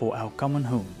care for our common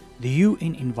home. The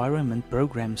UN Environment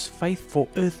Programme's Faith for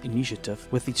Earth initiative,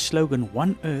 with its slogan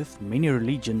One Earth, Many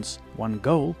Religions, One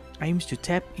Goal, aims to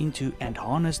tap into and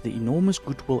harness the enormous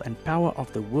goodwill and power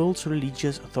of the world's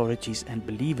religious authorities and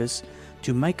believers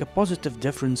to make a positive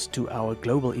difference to our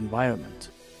global environment.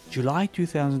 July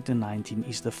 2019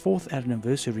 is the 4th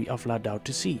anniversary of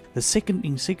Laudato Si, the second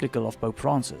encyclical of Pope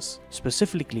Francis,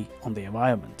 specifically on the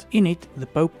environment. In it, the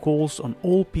Pope calls on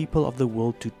all people of the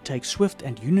world to take swift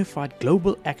and unified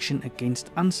global action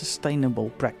against unsustainable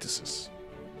practices.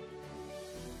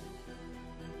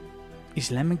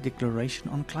 Islamic Declaration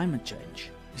on Climate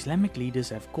Change. Islamic leaders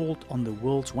have called on the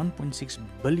world's 1.6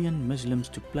 billion Muslims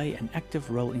to play an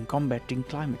active role in combating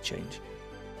climate change.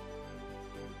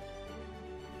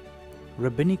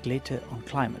 Rabbinic Letter on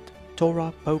Climate.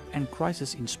 Torah, Pope and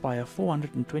Crisis inspire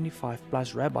 425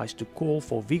 plus rabbis to call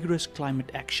for vigorous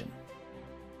climate action.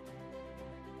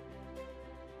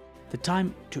 The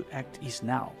time to act is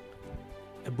now.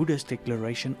 A Buddhist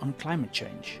declaration on climate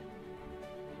change.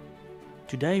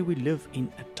 Today we live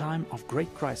in a time of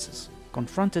great crisis,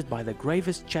 confronted by the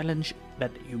gravest challenge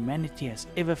that humanity has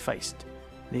ever faced,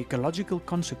 the ecological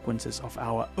consequences of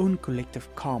our own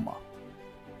collective karma.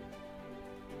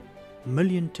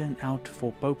 Million turn out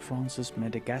for Pope Francis'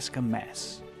 Madagascar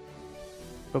Mass.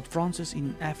 Pope Francis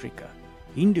in Africa.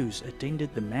 Hindus attended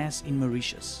the Mass in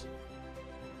Mauritius.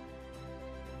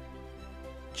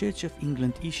 Church of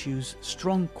England issues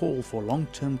strong call for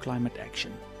long-term climate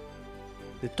action.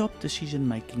 The top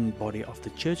decision-making body of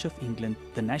the Church of England,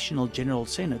 the National General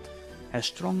Synod, has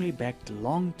strongly backed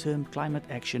long-term climate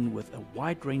action with a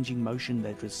wide-ranging motion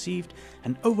that received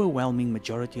an overwhelming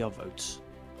majority of votes.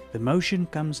 The motion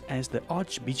comes as the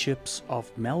Archbishops of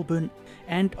Melbourne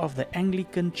and of the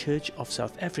Anglican Church of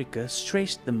South Africa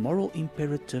stressed the moral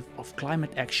imperative of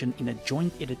climate action in a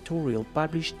joint editorial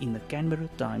published in the Canberra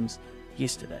Times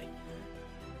yesterday.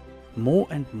 More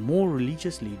and more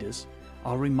religious leaders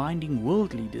are reminding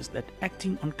world leaders that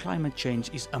acting on climate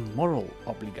change is a moral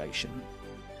obligation.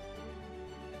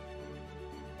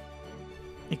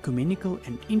 Ecumenical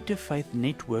and Interfaith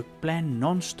Network plan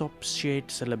non-stop shared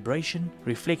celebration,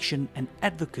 reflection and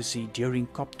advocacy during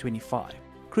COP25.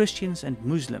 Christians and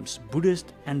Muslims,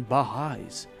 Buddhists and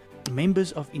Baha'is,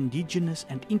 members of indigenous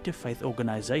and interfaith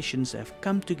organizations have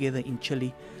come together in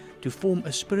Chile to form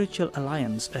a spiritual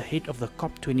alliance ahead of the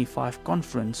COP25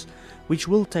 conference, which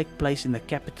will take place in the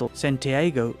capital,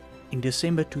 Santiago, in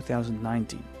December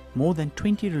 2019. More than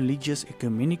 20 religious,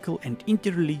 ecumenical and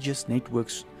interreligious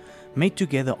networks met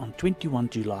together on 21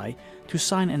 July to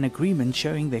sign an agreement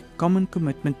showing their common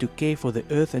commitment to care for the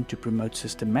earth and to promote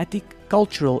systematic,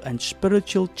 cultural and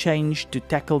spiritual change to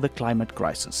tackle the climate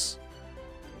crisis.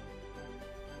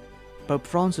 Pope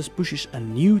Francis pushes a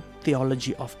new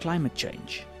theology of climate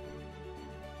change.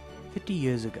 30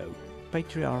 years ago,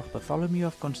 Patriarch Bartholomew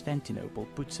of Constantinople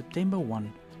put September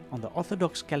 1 on the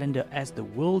Orthodox calendar as the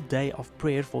World Day of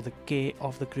Prayer for the Care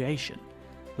of the Creation.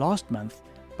 Last month,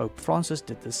 Pope Francis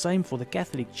did the same for the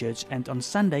Catholic Church, and on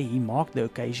Sunday he marked the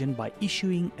occasion by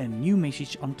issuing a new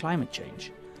message on climate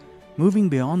change. Moving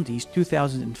beyond his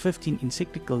 2015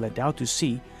 encyclical Laudato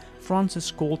Si,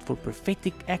 Francis called for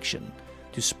prophetic action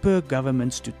to spur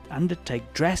governments to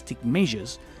undertake drastic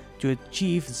measures to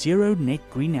achieve zero net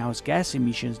greenhouse gas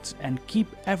emissions and keep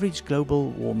average global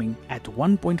warming at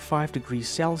 1.5 degrees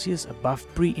Celsius above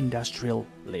pre-industrial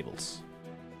levels.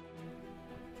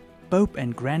 Pope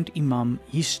and Grand Imam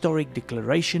Historic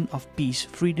Declaration of Peace,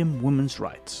 Freedom, Women's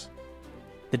Rights.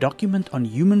 The document on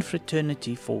human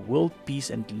fraternity for world peace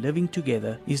and living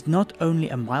together is not only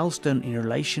a milestone in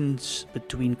relations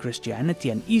between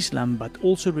Christianity and Islam, but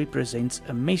also represents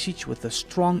a message with a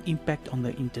strong impact on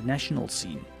the international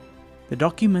scene. The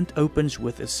document opens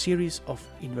with a series of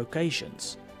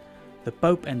invocations. The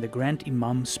Pope and the Grand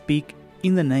Imam speak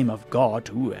in the name of God,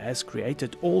 who has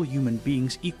created all human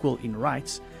beings equal in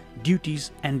rights,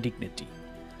 duties and dignity.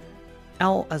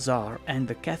 Al-Azhar and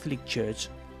the Catholic Church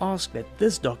ask that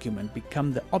this document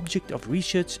become the object of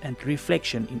research and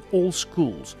reflection in all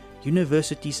schools,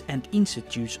 universities and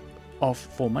institutes of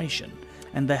formation,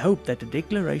 and they hope that the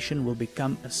declaration will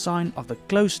become a sign of the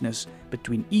closeness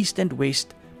between East and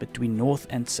West, between North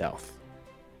and South.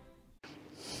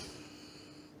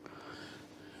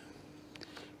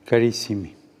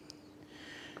 Carissimi,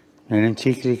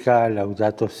 nell'enciclica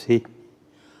Laudato Si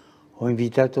ho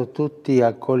invitato tutti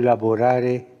a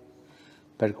collaborare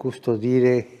per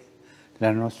custodire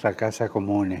la nostra casa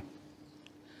comune,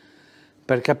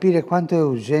 per capire quanto è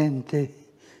urgente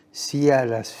sia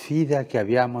la sfida che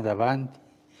abbiamo davanti.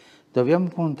 Dobbiamo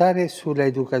puntare sulla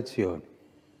educazione,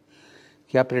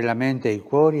 che apre la mente e i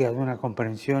cuori ad una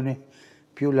comprensione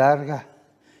più larga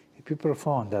e più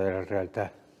profonda della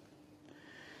realtà.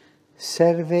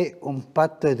 Serve un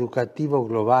patto educativo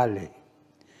globale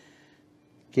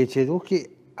che ci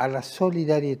educhi alla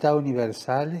solidarietà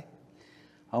universale,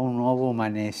 a un nuovo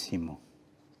umanesimo.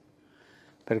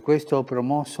 Per questo ho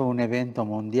promosso un evento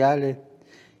mondiale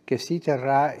che si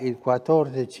terrà il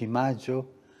 14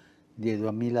 maggio del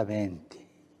 2020.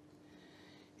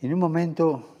 In un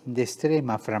momento di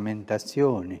estrema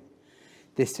frammentazione,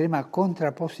 di estrema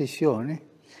contrapposizione,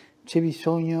 c'è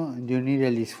bisogno di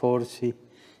unire gli sforzi,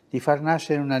 di far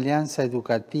nascere un'alleanza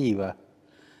educativa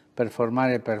per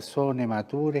formare persone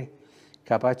mature,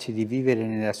 capaci di vivere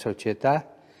nella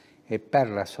società e per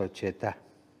la società.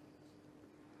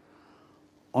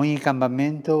 Ogni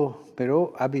cambiamento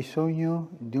però ha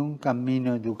bisogno di un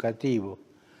cammino educativo.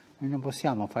 Noi non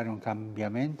possiamo fare un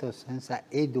cambiamento senza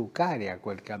educare a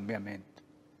quel cambiamento.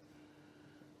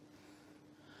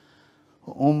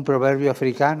 Un proverbio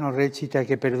africano recita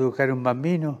che per educare un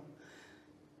bambino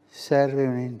serve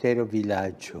un intero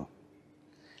villaggio,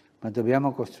 ma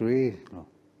dobbiamo costruirlo,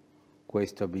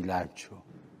 questo villaggio,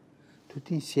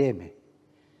 tutti insieme,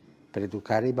 per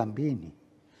educare i bambini,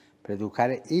 per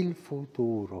educare il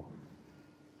futuro.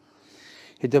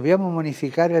 E dobbiamo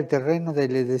modificare il terreno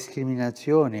delle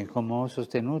discriminazioni, come ho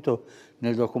sostenuto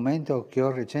nel documento che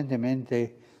ho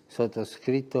recentemente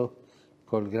sottoscritto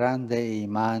col grande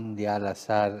imam di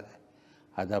Al-Azhar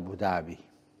ad Abu Dhabi.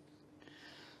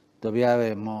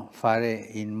 Dobbiamo fare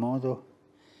in modo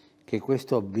che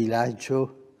questo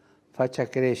villaggio faccia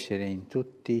crescere in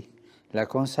tutti la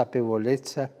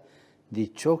consapevolezza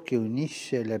di ciò che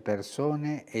unisce le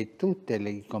persone e tutte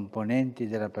le componenti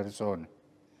della persona.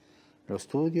 Lo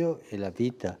studio e la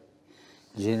vita,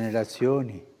 le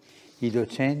generazioni, i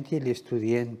docenti e gli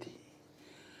studenti,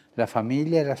 la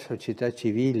famiglia e la società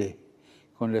civile,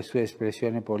 con le sue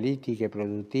espressioni politiche,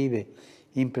 produttive,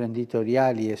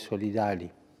 imprenditoriali e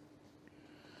solidali.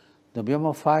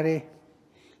 Dobbiamo fare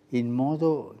in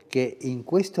modo che in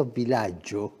questo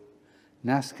villaggio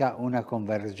nasca una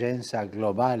convergenza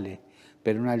globale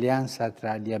per un'alleanza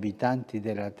tra gli abitanti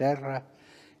della terra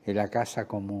e la casa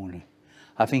comune,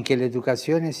 affinché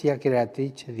l'educazione sia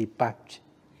creatrice di pace,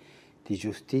 di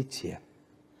giustizia,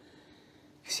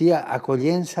 sia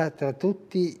accoglienza tra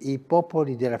tutti i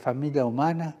popoli della famiglia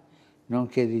umana,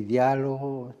 nonché di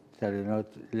dialogo tra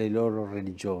le loro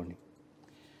religioni.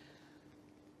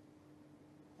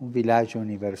 Un villaggio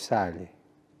universale,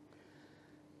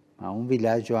 ma un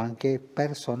villaggio anche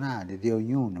personale di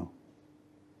ognuno.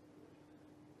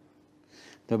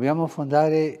 Dobbiamo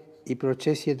fondare i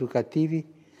processi educativi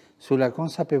sulla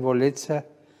consapevolezza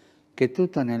che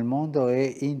tutto nel mondo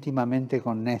è intimamente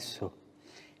connesso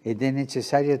ed è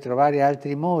necessario trovare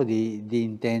altri modi di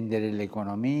intendere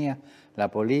l'economia, la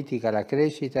politica, la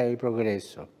crescita e il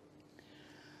progresso.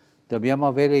 Dobbiamo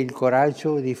avere il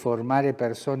coraggio di formare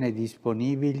persone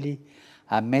disponibili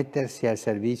a mettersi al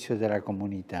servizio della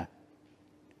comunità.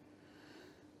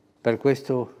 Per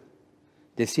questo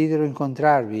desidero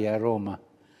incontrarvi a Roma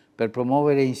per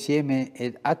promuovere insieme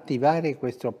ed attivare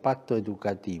questo patto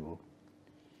educativo.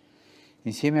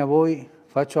 Insieme a voi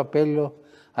faccio appello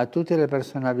a tutte le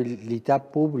personalità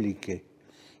pubbliche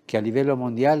che a livello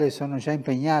mondiale sono già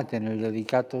impegnate nel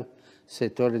delicato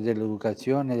settore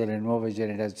dell'educazione delle nuove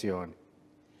generazioni.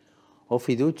 Ho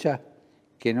fiducia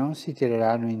che non si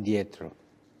tireranno indietro.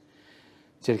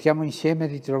 Cerchiamo insieme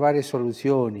di trovare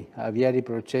soluzioni, avviare i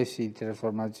processi di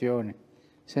trasformazione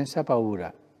senza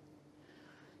paura.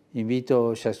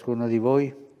 Invito ciascuno di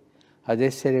voi ad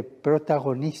essere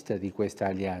protagonista di questa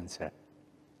alleanza.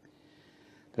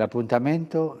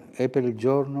 L'appuntamento è per il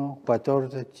giorno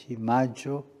 14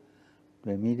 maggio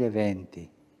 2020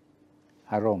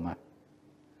 a Roma.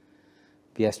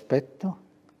 Vi aspetto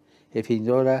e fin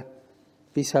d'ora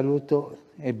vi saluto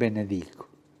e benedico.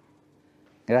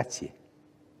 Grazie.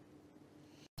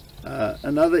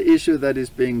 Another issue that is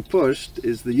being pushed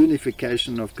is the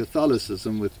unification of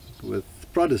Catholicism with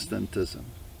Protestantism.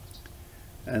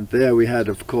 And there we had,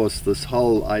 of course, this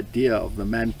whole idea of the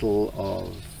mantle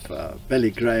of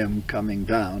Billy Graham coming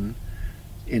down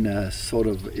in a sort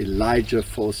of Elijah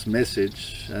force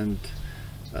message, and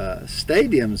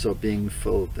stadiums are being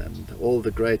filled and all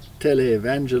the great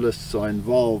tele-evangelists are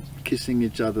involved, kissing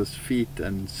each other's feet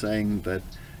and saying that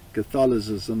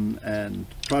Catholicism and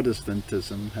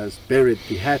Protestantism has buried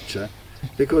the hatchet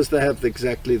because they have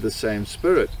exactly the same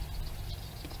spirit.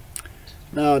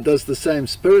 Now, does the same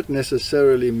spirit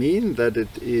necessarily mean that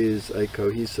it is a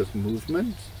cohesive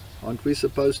movement? Aren't we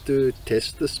supposed to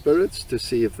test the spirits to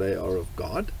see if they are of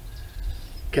God?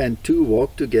 Can two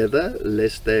walk together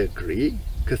lest they agree?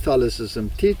 Catholicism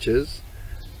teaches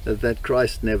that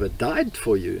Christ never died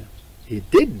for you. He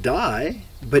did die,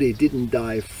 but he didn't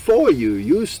die for you.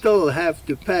 You still have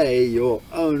to pay your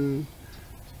own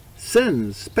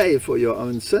sins, pay for your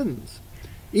own sins,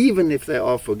 even if they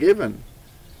are forgiven.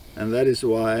 And that is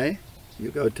why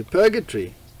you go to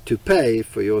purgatory, to pay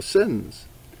for your sins.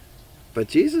 But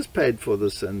Jesus paid for the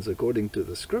sins according to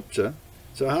the scripture.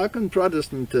 So how can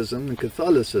Protestantism and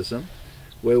Catholicism,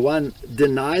 where one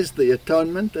denies the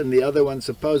atonement and the other one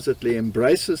supposedly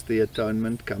embraces the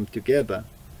atonement, come together?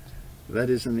 That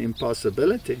is an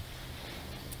impossibility.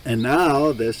 And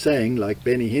now they're saying, like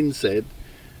Benny Hinn said,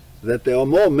 that there are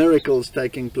more miracles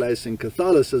taking place in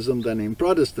Catholicism than in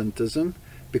Protestantism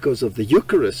because of the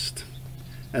Eucharist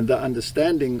and the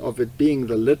understanding of it being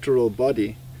the literal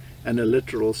body and a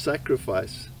literal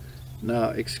sacrifice.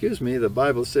 Now, excuse me, the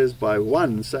Bible says by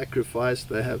one sacrifice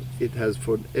it has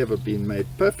forever been made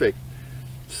perfect.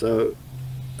 So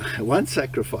one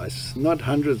sacrifice, not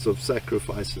hundreds of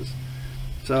sacrifices.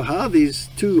 So how these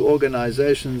two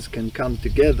organizations can come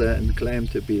together and claim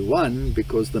to be one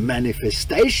because the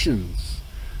manifestations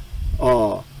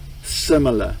are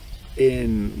similar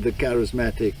in the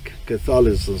charismatic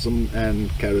Catholicism and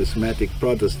charismatic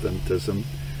Protestantism,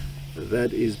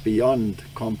 that is beyond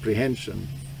comprehension.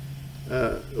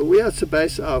 We are to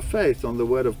base our faith on the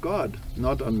Word of God,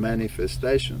 not on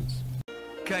manifestations.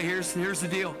 Okay, here's the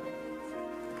deal.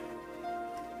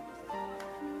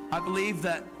 I believe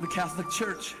that the Catholic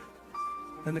Church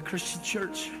and the Christian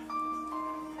Church,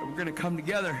 we're going to come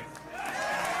together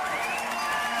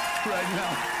right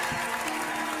now.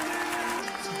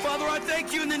 So Father, I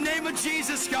thank you in the name of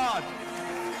Jesus, God,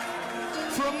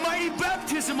 for a mighty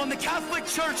baptism on the Catholic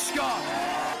Church, God.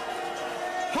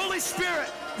 Holy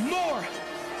Spirit, more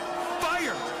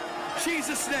fire,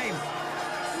 Jesus' name,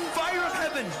 fire of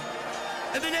heaven,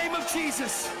 in the name of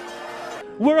Jesus.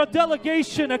 We're a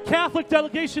delegation, a Catholic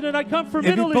delegation, and I come from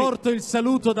Italy. E vi porto il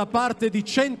saluto da parte di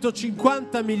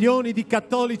 150 milioni di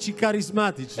cattolici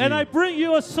carismatici. And I bring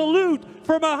you a salute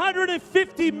from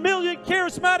 150 million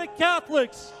charismatic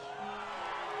Catholics.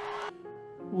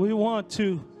 We want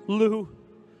to, Lou,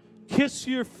 kiss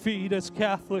your feet as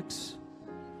Catholics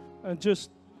and just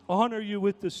honor you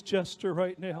with this gesture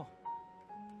right now.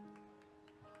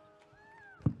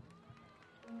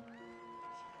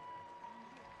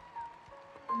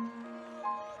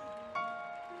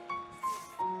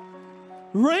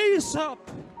 Raise up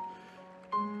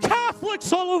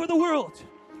Catholics all over the world.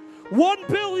 1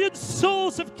 billion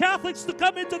souls of Catholics to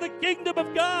come into the kingdom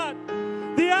of God.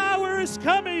 The hour is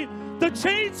coming. The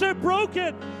chains are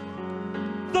broken.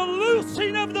 The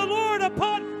loosing of the Lord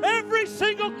upon every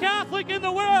single Catholic in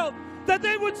the world, that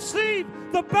they would see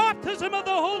the baptism of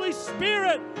the Holy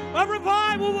Spirit. A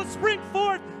revival will spring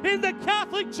forth in the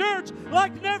Catholic Church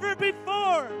like never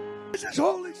before. This is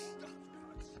holy.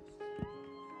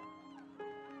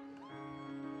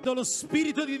 Lo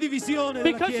spirito di divisione della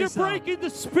because Chiesa. You're breaking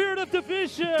the spirit of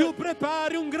division. Tu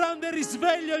prepari un grande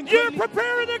risveglio in You're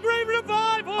preparing a great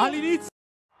revival. All'inizio.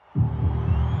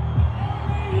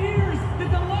 Years that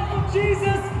the love of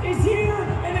Jesus is here,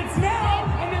 and it's now,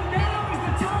 and that now is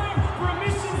the time for a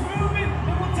missions movement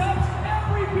that will touch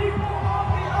every people on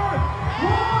the earth.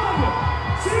 1,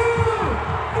 2,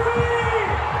 3.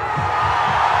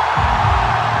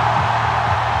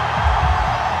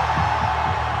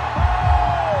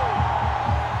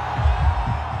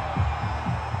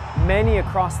 Many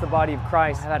across the body of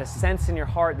Christ have had a sense in your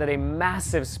heart that a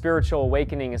massive spiritual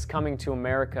awakening is coming to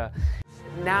America.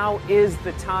 Now is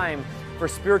the time for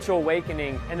spiritual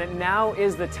awakening, and that now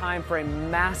is the time for a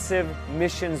massive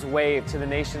missions wave to the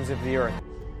nations of the earth.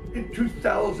 In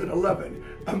 2011,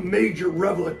 a major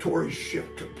revelatory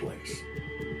shift took place.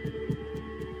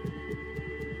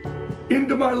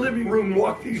 Into my living room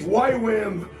walked these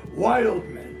YWAM wild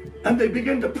men, and they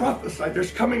began to prophesy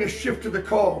there's coming a shift to the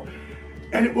call.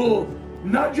 And it will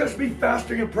not just be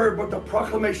fasting and prayer, but the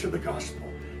proclamation of the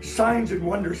gospel. Signs and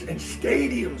wonders, and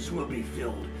stadiums will be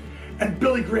filled. And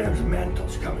Billy Graham's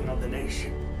mantle's coming on the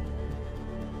nation.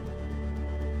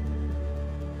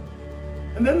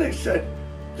 And then they said,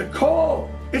 the call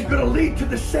is going to lead to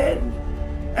the send.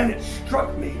 And it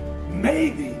struck me,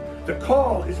 maybe the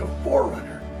call is a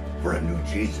forerunner for a new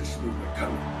Jesus movement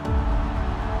coming.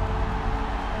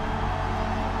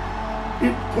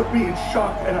 it put me in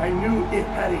shock, and I knew it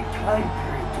had a time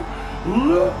period to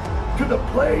look to the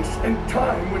place and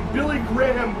time when Billy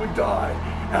Graham would die.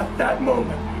 At that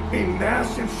moment, a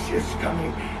massive shift's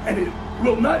coming, and it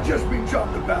will not just be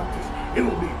John the Baptist, it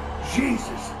will be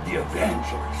Jesus the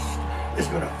evangelist is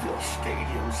going to fill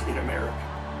stadiums in America.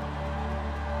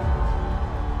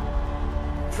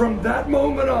 From that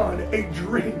moment on, a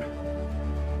dream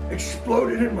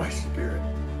exploded in my spirit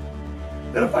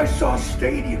that if I saw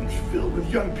stadiums filled with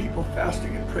young people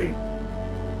fasting and praying,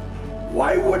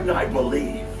 why wouldn't I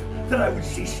believe that I would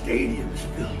see stadiums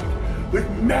filled with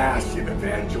massive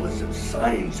evangelism,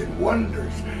 signs and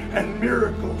wonders and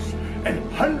miracles,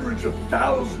 and hundreds of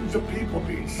thousands of people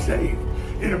being saved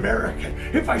in America?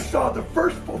 If I saw the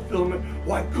first fulfillment,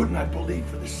 why couldn't I believe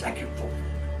for the second fulfillment?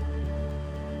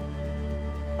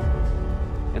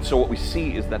 And so what we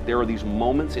see is that there are these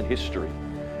moments in history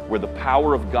where the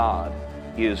power of God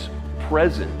is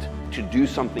present to do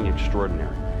something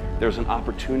extraordinary. There's an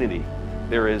opportunity.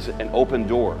 There is an open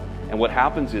door. And what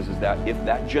happens is that if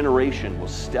that generation will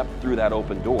step through that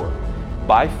open door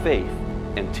by faith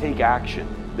and take action,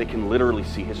 they can literally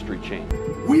see history change.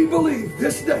 We believe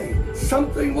this day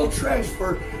something will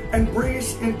transfer and bring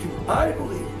us into, I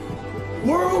believe,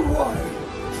 worldwide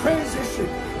transition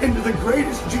into the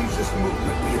greatest Jesus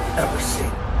movement we have ever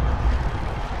seen.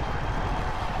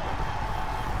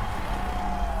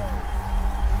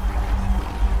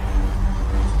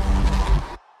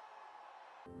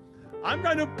 I'm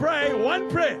going to pray one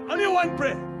prayer, only one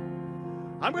prayer.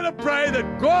 I'm going to pray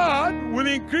that God will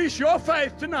increase your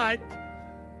faith tonight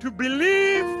to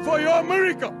believe for your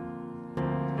miracle.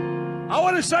 I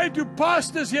want to say to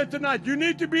pastors here tonight, you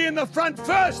need to be in the front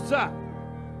first, sir.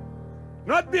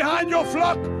 Not behind your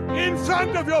flock, in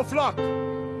front of your flock.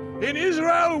 In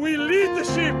Israel, we lead the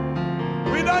sheep.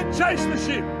 We don't chase the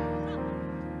sheep.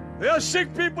 There are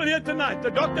sick people here tonight. The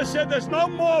doctor said there's no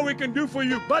more we can do for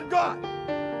you, but God.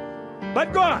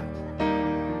 But God.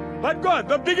 But God.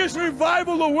 The biggest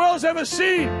revival the world's ever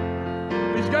seen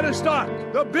is going to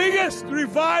start. The biggest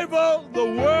revival the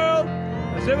world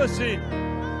has ever seen.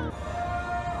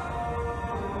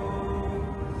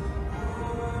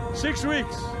 6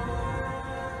 weeks.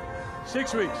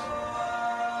 6 weeks.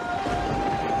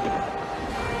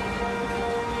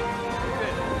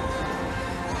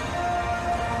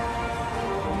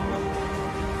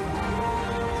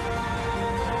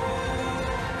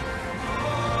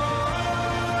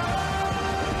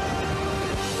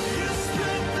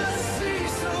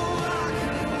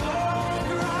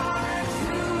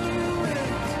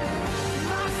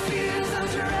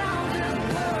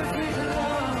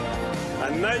 A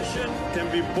nation can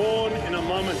be born in a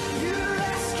moment.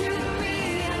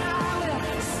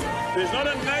 There's not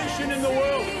a nation in the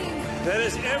world that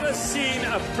has ever seen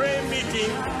a prayer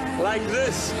meeting like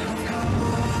this.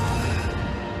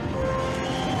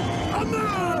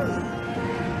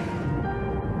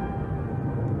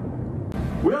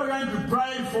 We are going to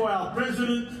pray for our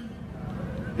President,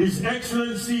 His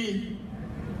Excellency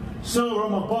Cyril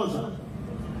Ramaphosa.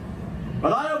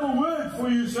 But I have a word for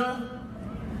you, sir.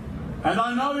 And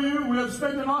I know you, we have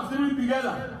spent an afternoon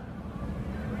together.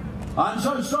 I'm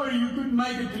so sorry you couldn't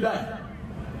make it today.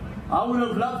 I would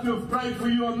have loved to have prayed for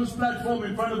you on this platform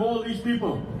in front of all these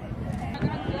people.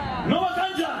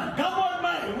 Nomakanja, come what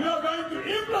may, we are going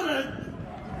to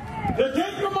implement the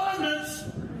 10 Commandments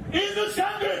in this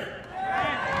country.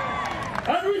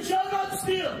 And we shall not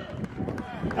steal.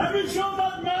 And we shall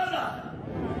not murder.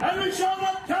 And we shall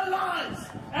not tell lies.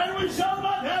 And we shall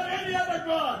not have any other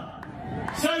God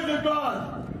save the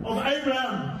God of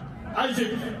Abraham,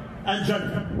 Isaac, and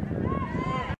Jacob.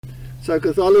 So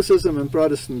Catholicism and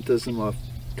Protestantism are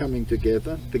coming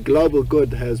together. The global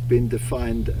good has been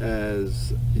defined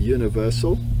as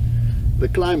universal. The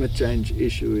climate change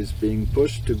issue is being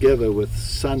pushed together with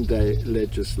Sunday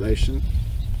legislation.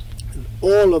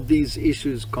 All of these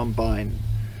issues combined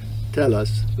tell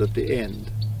us that the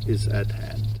end is at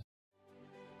hand.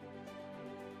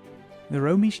 The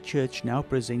Romish Church now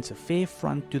presents a fair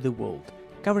front to the world,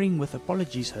 covering with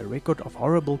apologies her record of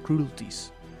horrible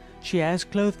cruelties. She has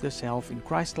clothed herself in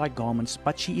Christ-like garments,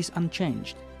 but she is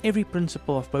unchanged. Every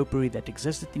principle of popery that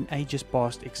existed in ages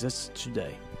past exists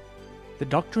today. The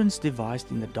doctrines devised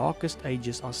in the darkest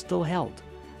ages are still held.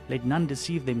 Let none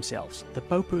deceive themselves. The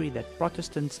popery that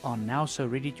Protestants are now so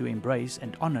ready to embrace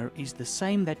and honor is the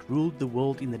same that ruled the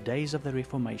world in the days of the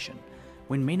Reformation,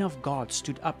 when men of God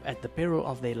stood up at the peril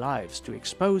of their lives to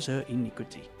expose her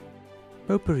iniquity.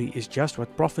 Popery is just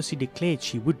what prophecy declared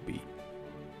she would be.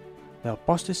 The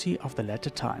apostasy of the latter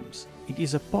times. It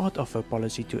is a part of her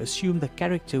policy to assume the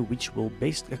character which will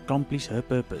best accomplish her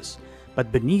purpose,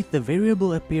 but beneath the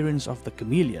variable appearance of the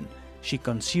chameleon, she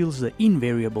conceals the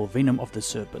invariable venom of the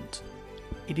serpent.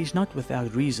 It is not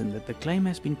without reason that the claim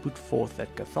has been put forth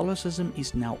that Catholicism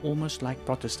is now almost like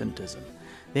Protestantism.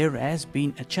 There has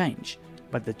been a change,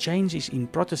 but the change is in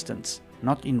Protestants,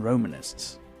 not in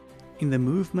Romanists. In the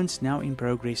movements now in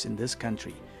progress in this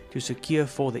country, to secure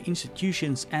for the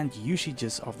institutions and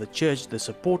usages of the Church the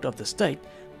support of the state,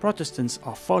 Protestants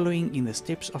are following in the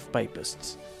steps of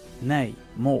Papists. Nay,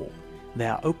 more, they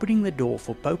are opening the door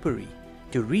for Popery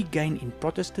to regain in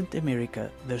Protestant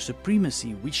America the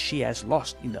supremacy which she has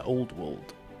lost in the Old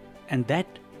World. And that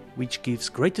which gives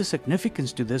greater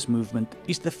significance to this movement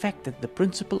is the fact that the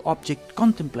principal object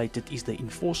contemplated is the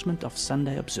enforcement of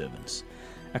Sunday observance,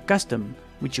 a custom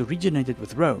which originated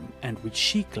with Rome and which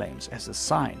she claims as a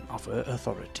sign of her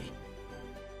authority.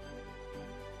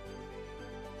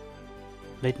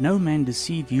 Let no man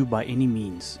deceive you by any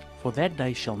means, for that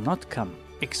day shall not come,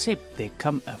 except there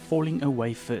come a falling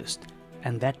away first,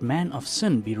 and that man of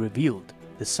sin be revealed,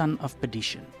 the son of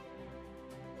perdition,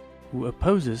 who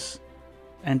opposes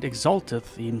and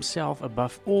exalteth himself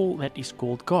above all that is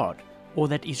called God, or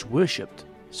that is worshipped,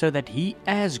 so that he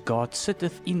as God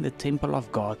sitteth in the temple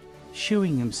of God,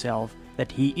 shewing himself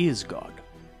that he is God.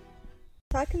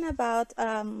 Talking about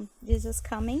Jesus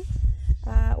coming,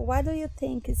 what do you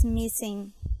think is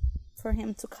missing for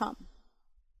him to come?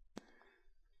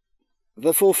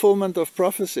 The fulfillment of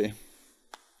prophecy.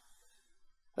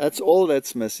 That's all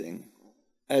that's missing.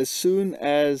 As soon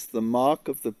as the mark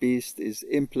of the beast is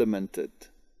implemented,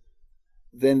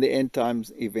 then the end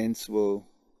times events will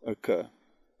occur.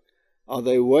 Are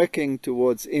they working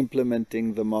towards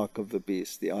implementing the mark of the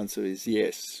beast? The answer is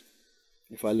yes.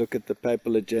 If I look at the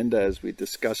papal agenda, as we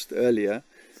discussed earlier,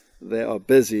 they are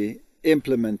busy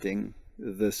implementing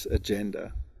this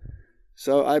agenda.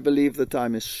 So I believe the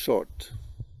time is short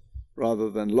rather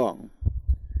than long.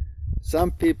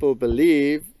 Some people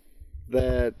believe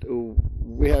that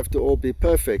we have to all be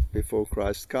perfect before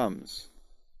Christ comes.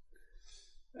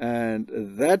 And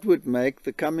that would make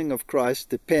the coming of Christ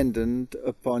dependent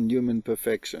upon human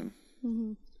perfection.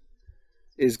 Mm-hmm.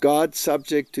 Is God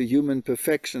subject to human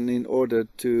perfection in order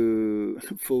to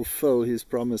fulfill his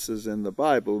promises in the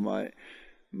Bible?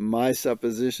 My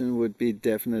supposition would be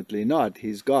definitely not.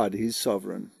 He's God, he's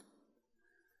sovereign.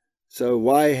 So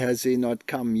why has he not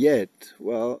come yet?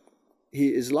 Well, he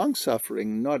is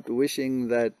long-suffering, not wishing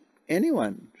that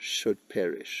anyone should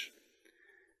perish.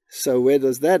 So where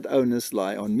does that onus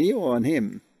lie? On me or on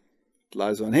him? It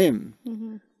lies on him.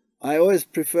 Mm-hmm. I always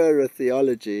prefer a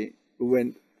theology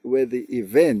where the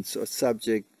events are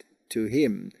subject to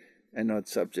him and not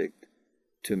subject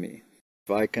to me.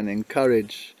 If I can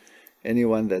encourage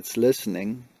anyone that's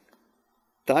listening,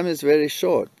 time is very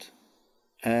short.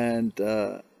 And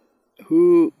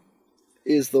who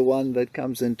is the one that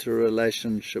comes into a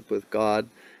relationship with God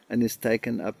and is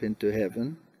taken up into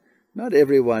heaven? Not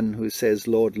everyone who says,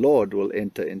 Lord, Lord, will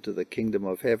enter into the kingdom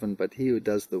of heaven, but he who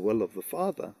does the will of the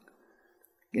Father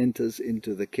enters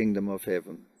into the kingdom of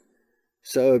heaven.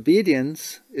 So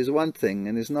obedience is one thing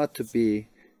and is not to be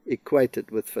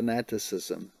equated with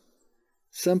fanaticism.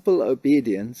 Simple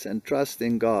obedience and trust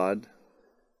in God,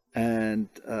 and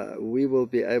we will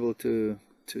be able to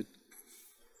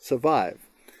survive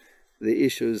the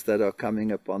issues that are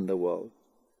coming upon the world,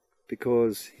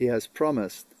 because he has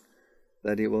promised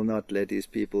that he will not let his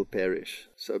people perish.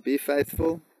 So be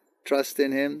faithful, trust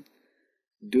in him,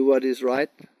 do what is right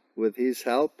with his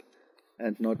help,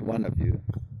 and not one of you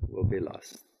will be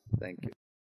lost. Thank you.